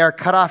 for they are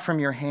cut off from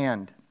your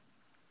hand.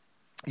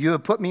 You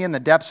have put me in the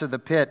depths of the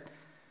pit,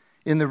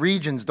 in the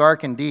regions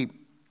dark and deep.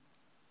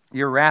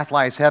 Your wrath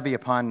lies heavy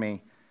upon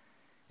me,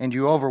 and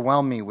you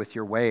overwhelm me with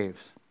your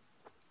waves.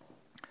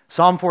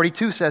 Psalm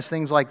 42 says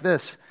things like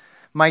this.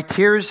 My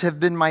tears have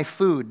been my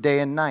food day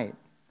and night.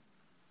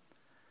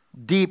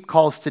 Deep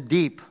calls to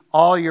deep,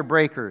 all your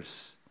breakers,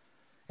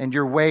 and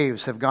your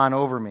waves have gone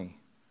over me.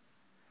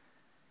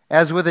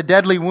 As with a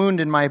deadly wound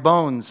in my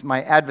bones,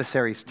 my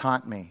adversaries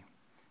taunt me.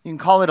 You can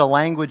call it a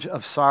language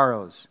of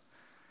sorrows.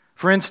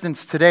 For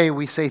instance, today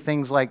we say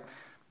things like,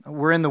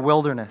 we're in the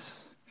wilderness,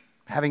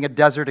 having a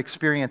desert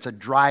experience, a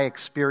dry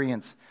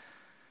experience.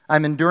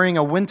 I'm enduring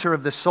a winter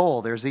of the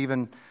soul. There's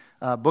even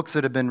books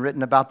that have been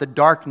written about the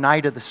dark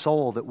night of the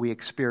soul that we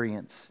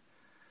experience.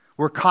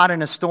 We're caught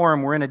in a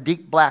storm. We're in a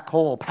deep black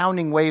hole.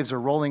 Pounding waves are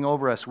rolling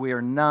over us. We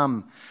are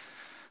numb.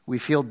 We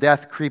feel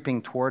death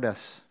creeping toward us.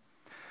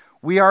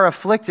 We are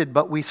afflicted,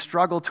 but we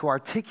struggle to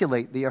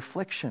articulate the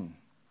affliction.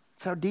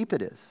 That's how deep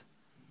it is.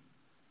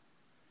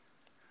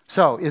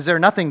 So, is there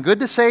nothing good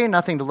to say,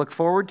 nothing to look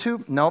forward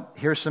to? Nope.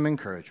 Here's some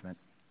encouragement.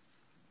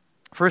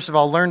 First of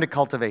all, learn to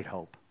cultivate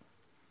hope.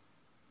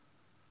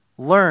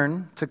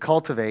 Learn to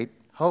cultivate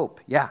hope.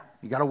 Yeah,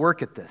 you got to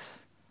work at this.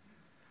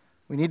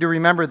 We need to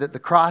remember that the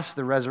cross,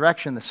 the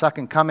resurrection, the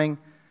second coming,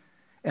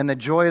 and the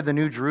joy of the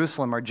New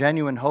Jerusalem are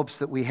genuine hopes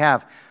that we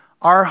have.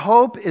 Our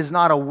hope is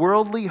not a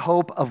worldly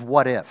hope of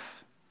what if.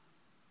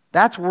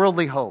 That's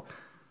worldly hope.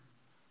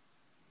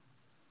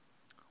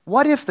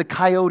 What if the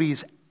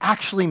Coyotes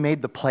actually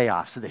made the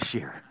playoffs this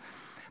year?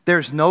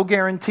 There's no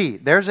guarantee.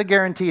 There's a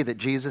guarantee that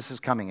Jesus is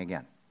coming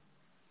again.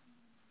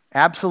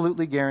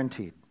 Absolutely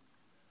guaranteed.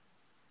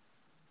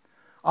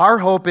 Our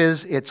hope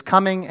is it's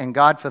coming and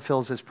God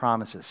fulfills His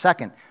promises.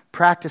 Second,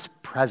 practice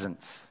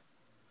presence.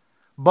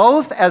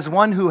 Both as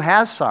one who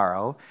has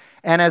sorrow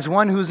and as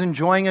one who's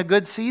enjoying a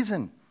good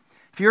season.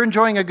 If you're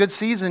enjoying a good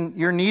season,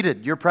 you're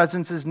needed. Your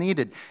presence is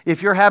needed.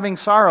 If you're having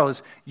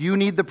sorrows, you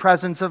need the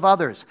presence of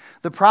others.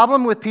 The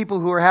problem with people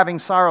who are having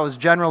sorrows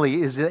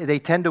generally is that they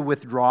tend to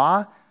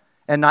withdraw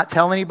and not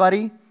tell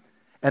anybody.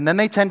 And then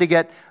they tend to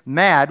get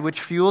mad, which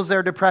fuels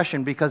their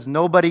depression because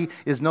nobody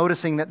is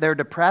noticing that they're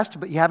depressed,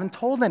 but you haven't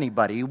told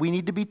anybody. We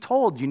need to be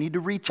told. You need to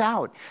reach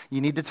out.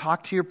 You need to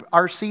talk to your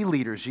RC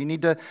leaders. You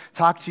need to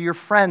talk to your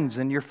friends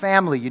and your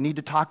family. You need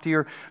to talk to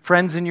your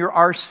friends in your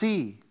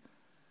RC.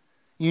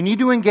 You need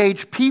to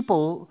engage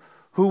people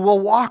who will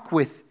walk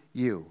with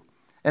you.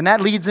 And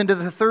that leads into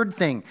the third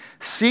thing.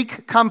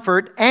 Seek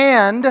comfort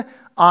and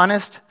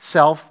honest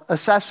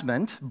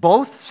self-assessment,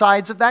 both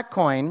sides of that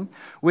coin,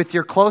 with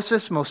your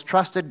closest, most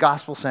trusted,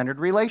 gospel-centered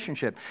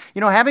relationship. You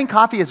know, having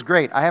coffee is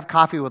great. I have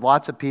coffee with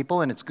lots of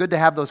people, and it's good to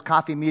have those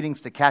coffee meetings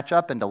to catch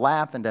up and to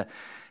laugh and to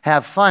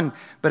have fun.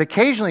 But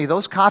occasionally,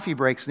 those coffee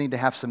breaks need to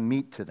have some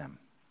meat to them.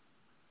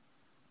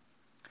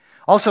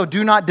 Also,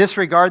 do not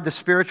disregard the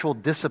spiritual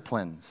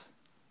disciplines.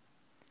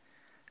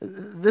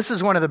 This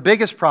is one of the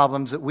biggest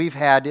problems that we've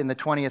had in the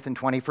 20th and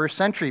 21st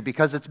century,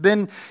 because it's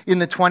been in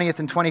the 20th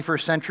and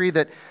 21st century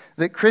that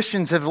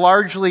Christians have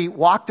largely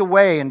walked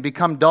away and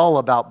become dull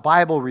about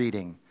Bible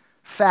reading,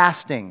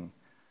 fasting,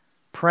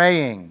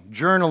 praying,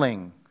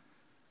 journaling,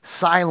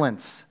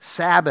 silence,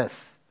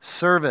 Sabbath,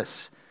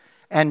 service,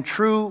 and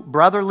true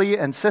brotherly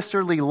and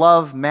sisterly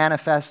love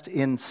manifest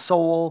in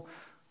soul,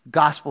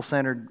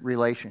 gospel-centered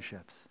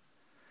relationships.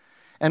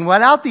 And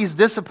without these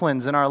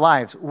disciplines in our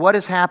lives, what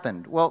has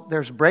happened? Well,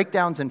 there's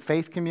breakdowns in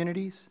faith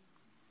communities.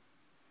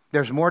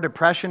 There's more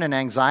depression and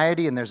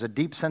anxiety, and there's a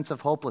deep sense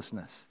of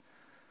hopelessness.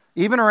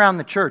 Even around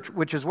the church,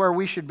 which is where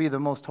we should be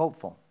the most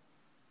hopeful.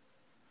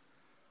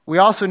 We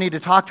also need to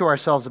talk to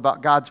ourselves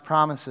about God's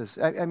promises.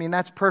 I mean,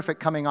 that's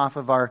perfect coming off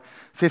of our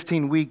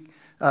 15-week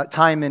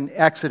time in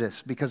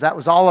Exodus, because that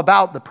was all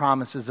about the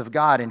promises of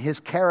God and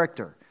His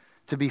character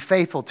to be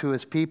faithful to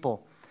His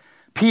people.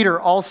 Peter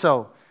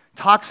also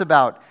talks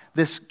about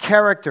this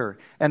character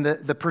and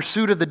the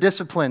pursuit of the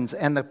disciplines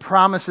and the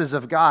promises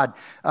of God.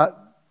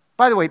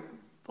 By the way,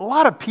 a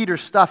lot of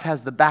Peter's stuff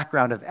has the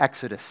background of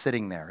Exodus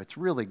sitting there. It's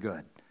really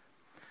good.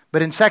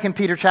 But in 2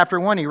 Peter chapter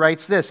 1, he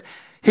writes this: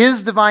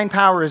 His divine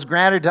power is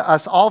granted to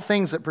us all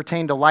things that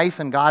pertain to life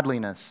and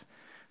godliness,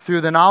 through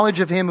the knowledge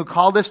of Him who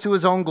called us to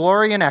His own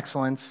glory and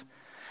excellence,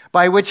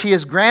 by which He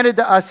has granted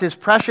to us His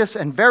precious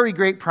and very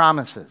great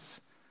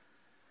promises,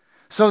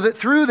 so that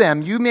through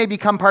them you may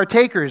become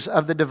partakers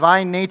of the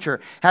divine nature,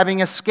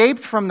 having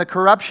escaped from the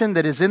corruption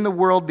that is in the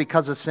world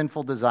because of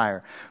sinful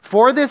desire.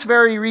 For this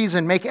very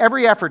reason, make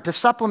every effort to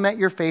supplement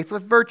your faith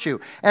with virtue,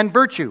 and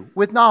virtue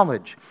with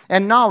knowledge,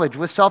 and knowledge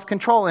with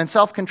self-control, and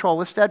self-control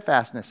with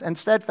steadfastness, and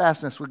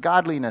steadfastness with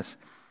godliness,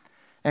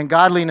 and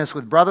godliness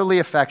with brotherly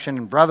affection,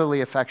 and brotherly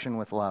affection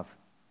with love.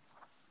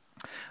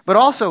 But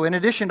also, in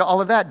addition to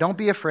all of that, don't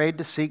be afraid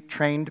to seek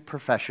trained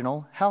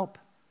professional help.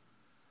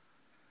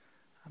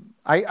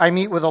 I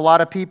meet with a lot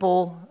of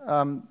people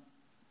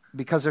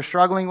because they're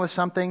struggling with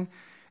something,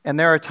 and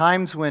there are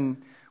times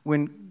when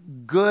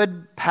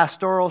good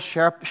pastoral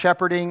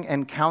shepherding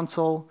and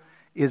counsel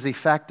is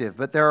effective.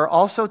 But there are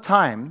also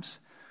times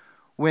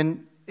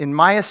when, in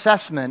my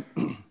assessment,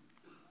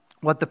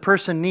 what the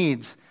person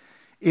needs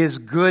is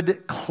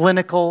good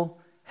clinical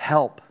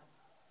help.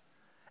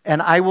 And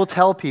I will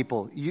tell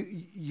people,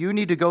 you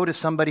need to go to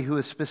somebody who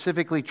is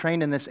specifically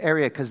trained in this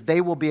area, because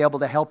they will be able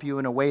to help you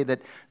in a way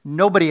that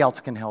nobody else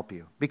can help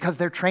you, because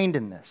they're trained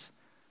in this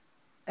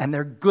and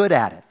they're good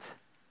at it.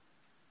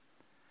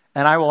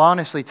 And I will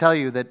honestly tell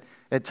you that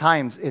at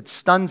times it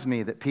stuns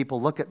me that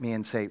people look at me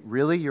and say,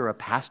 "Really, you're a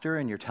pastor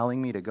and you're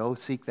telling me to go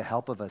seek the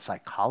help of a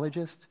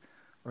psychologist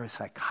or a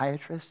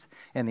psychiatrist?"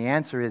 And the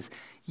answer is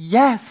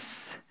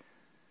yes.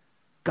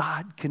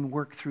 God can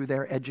work through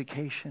their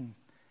education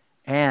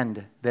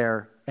and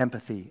their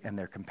empathy and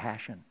their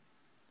compassion.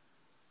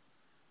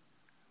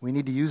 We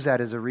need to use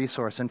that as a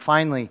resource. And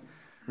finally,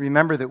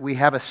 remember that we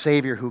have a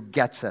Savior who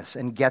gets us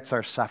and gets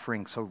our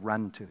suffering, so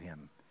run to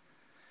Him.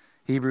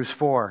 Hebrews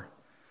 4,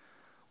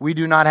 we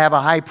do not have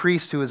a high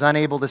priest who is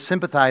unable to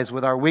sympathize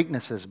with our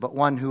weaknesses, but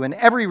one who in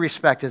every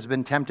respect has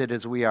been tempted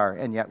as we are,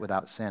 and yet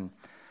without sin.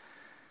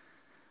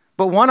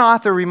 But one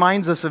author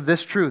reminds us of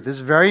this truth. This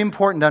is very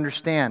important to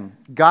understand.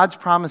 God's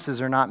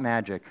promises are not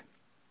magic.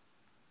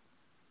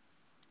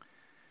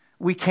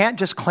 We can't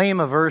just claim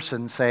a verse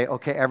and say,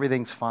 okay,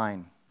 everything's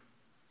fine.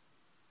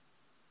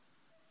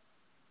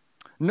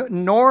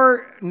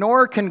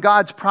 Nor can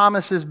God's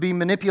promises be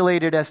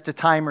manipulated as to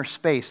time or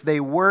space. They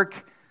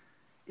work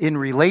in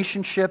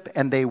relationship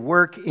and they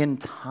work in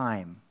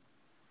time.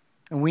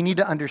 And we need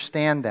to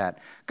understand that.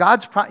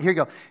 Here you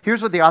go.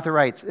 Here's what the author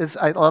writes.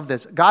 I love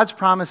this. God's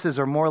promises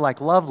are more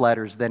like love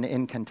letters than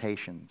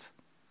incantations.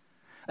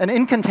 An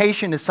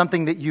incantation is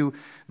something that you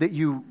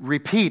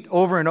repeat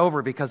over and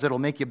over because it'll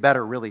make you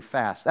better really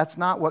fast. That's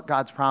not what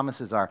God's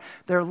promises are.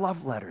 They're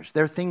love letters.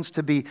 They're things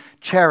to be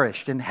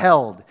cherished and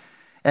held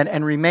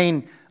and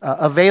remain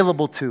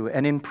available to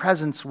and in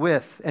presence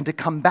with and to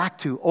come back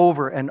to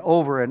over and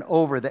over and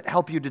over, that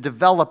help you to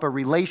develop a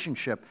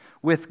relationship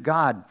with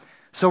God.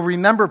 So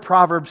remember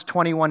Proverbs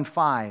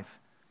 21:5.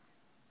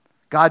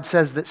 God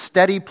says that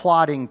steady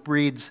plodding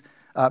brings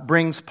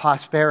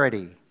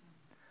prosperity,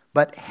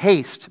 but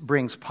haste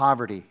brings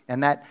poverty.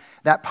 And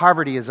that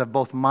poverty is of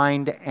both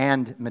mind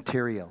and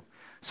material.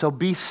 So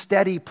be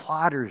steady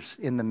plodders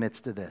in the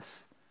midst of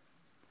this.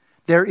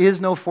 There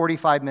is no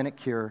 45-minute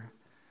cure.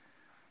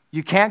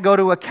 You can't go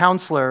to a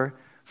counselor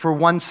for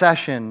one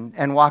session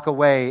and walk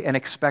away and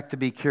expect to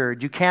be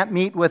cured. You can't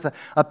meet with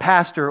a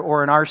pastor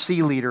or an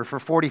RC leader for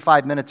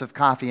 45 minutes of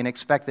coffee and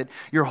expect that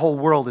your whole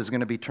world is going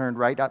to be turned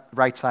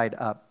right side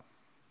up.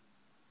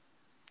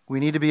 We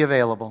need to be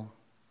available.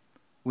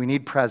 We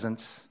need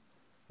presence.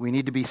 We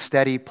need to be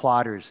steady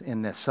plodders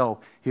in this. So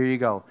here you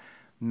go.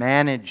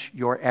 Manage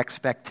your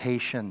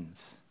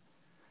expectations.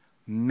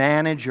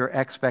 Manage your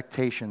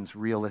expectations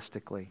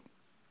realistically.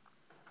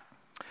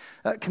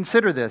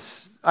 Consider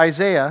this.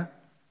 Isaiah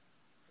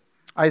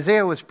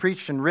was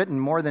preached and written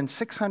more than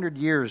 600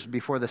 years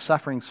before the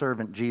suffering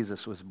servant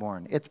Jesus was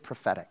born. It's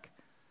prophetic.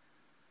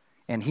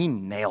 And he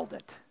nailed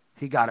it.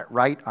 He got it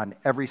right on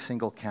every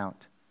single count.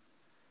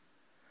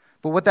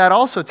 But what that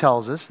also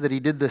tells us, that he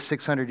did this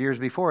 600 years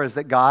before, is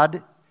that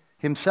God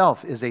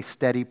himself is a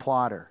steady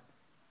plodder.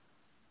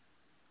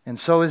 And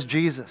so is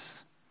Jesus.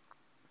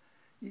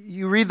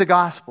 You read the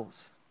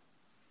Gospels.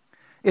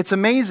 It's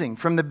amazing.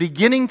 From the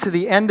beginning to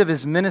the end of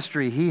his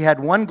ministry, he had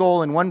one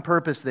goal and one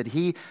purpose that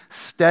he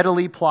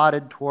steadily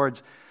plodded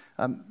towards.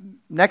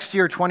 Next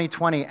year,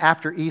 2020,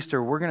 after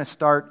Easter, we're going to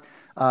start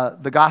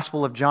the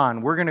Gospel of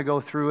John. We're going to go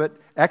through it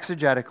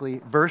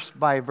exegetically, verse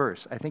by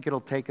verse. I think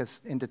it'll take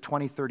us into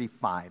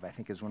 2035, I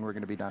think is when we're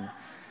going to be done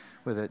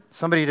with it.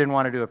 Somebody didn't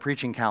want to do a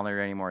preaching calendar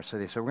anymore, so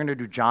they said, we're going to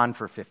do John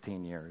for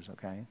 15 years,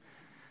 okay?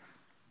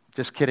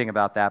 Just kidding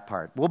about that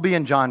part. We'll be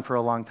in John for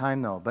a long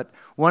time, though. But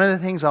one of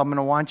the things I'm going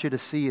to want you to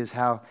see is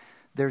how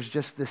there's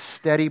just this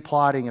steady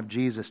plodding of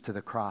Jesus to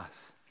the cross.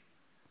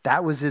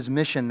 That was his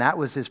mission. That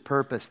was his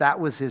purpose. That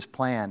was his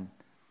plan.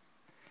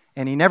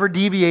 And he never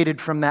deviated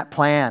from that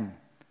plan.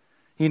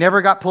 He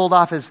never got pulled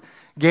off his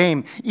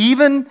game.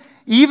 Even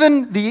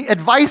the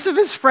advice of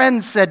his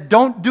friends said,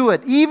 don't do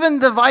it. Even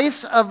the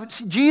advice of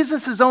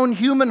Jesus' own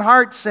human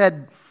heart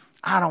said,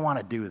 I don't want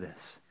to do this.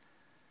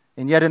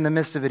 And yet in the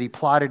midst of it, he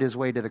plodded his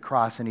way to the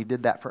cross, and he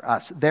did that for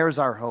us. There's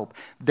our hope.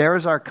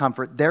 There's our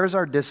comfort. There's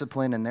our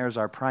discipline, and there's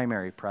our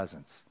primary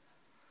presence.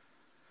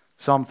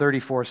 Psalm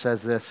 34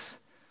 says this,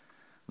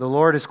 the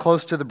Lord is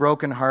close to the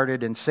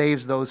brokenhearted and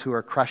saves those who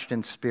are crushed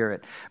in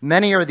spirit.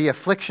 Many are the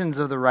afflictions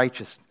of the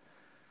righteous,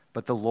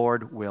 but the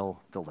Lord will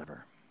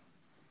deliver.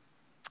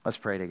 Let's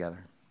pray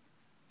together.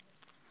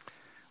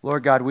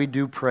 Lord God, we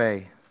do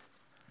pray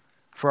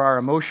for our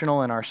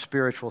emotional and our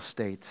spiritual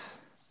states.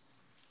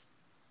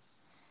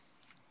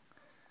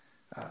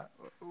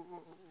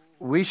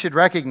 We should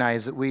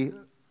recognize that we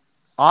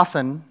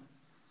often,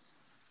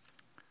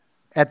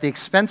 at the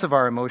expense of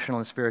our emotional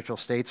and spiritual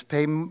states,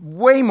 pay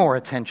way more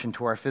attention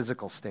to our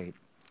physical state.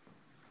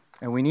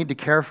 And we need to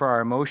care for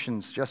our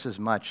emotions just as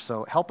much.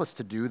 So help us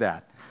to do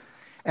that.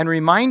 And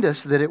remind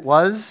us that it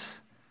was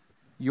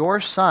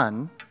your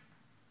Son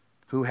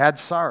who had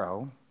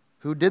sorrow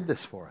who did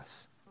this for us,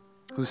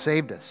 who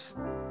saved us.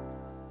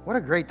 What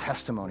a great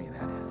testimony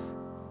that is.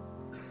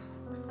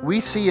 We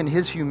see in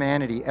his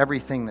humanity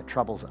everything that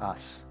troubles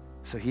us.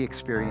 So he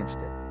experienced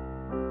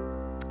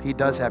it. He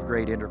does have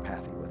great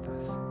interpathy with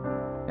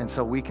us. And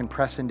so we can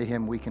press into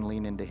him, we can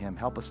lean into him.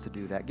 Help us to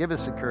do that. Give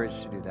us the courage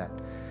to do that.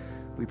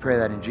 We pray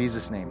that in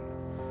Jesus' name.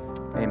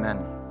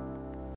 Amen.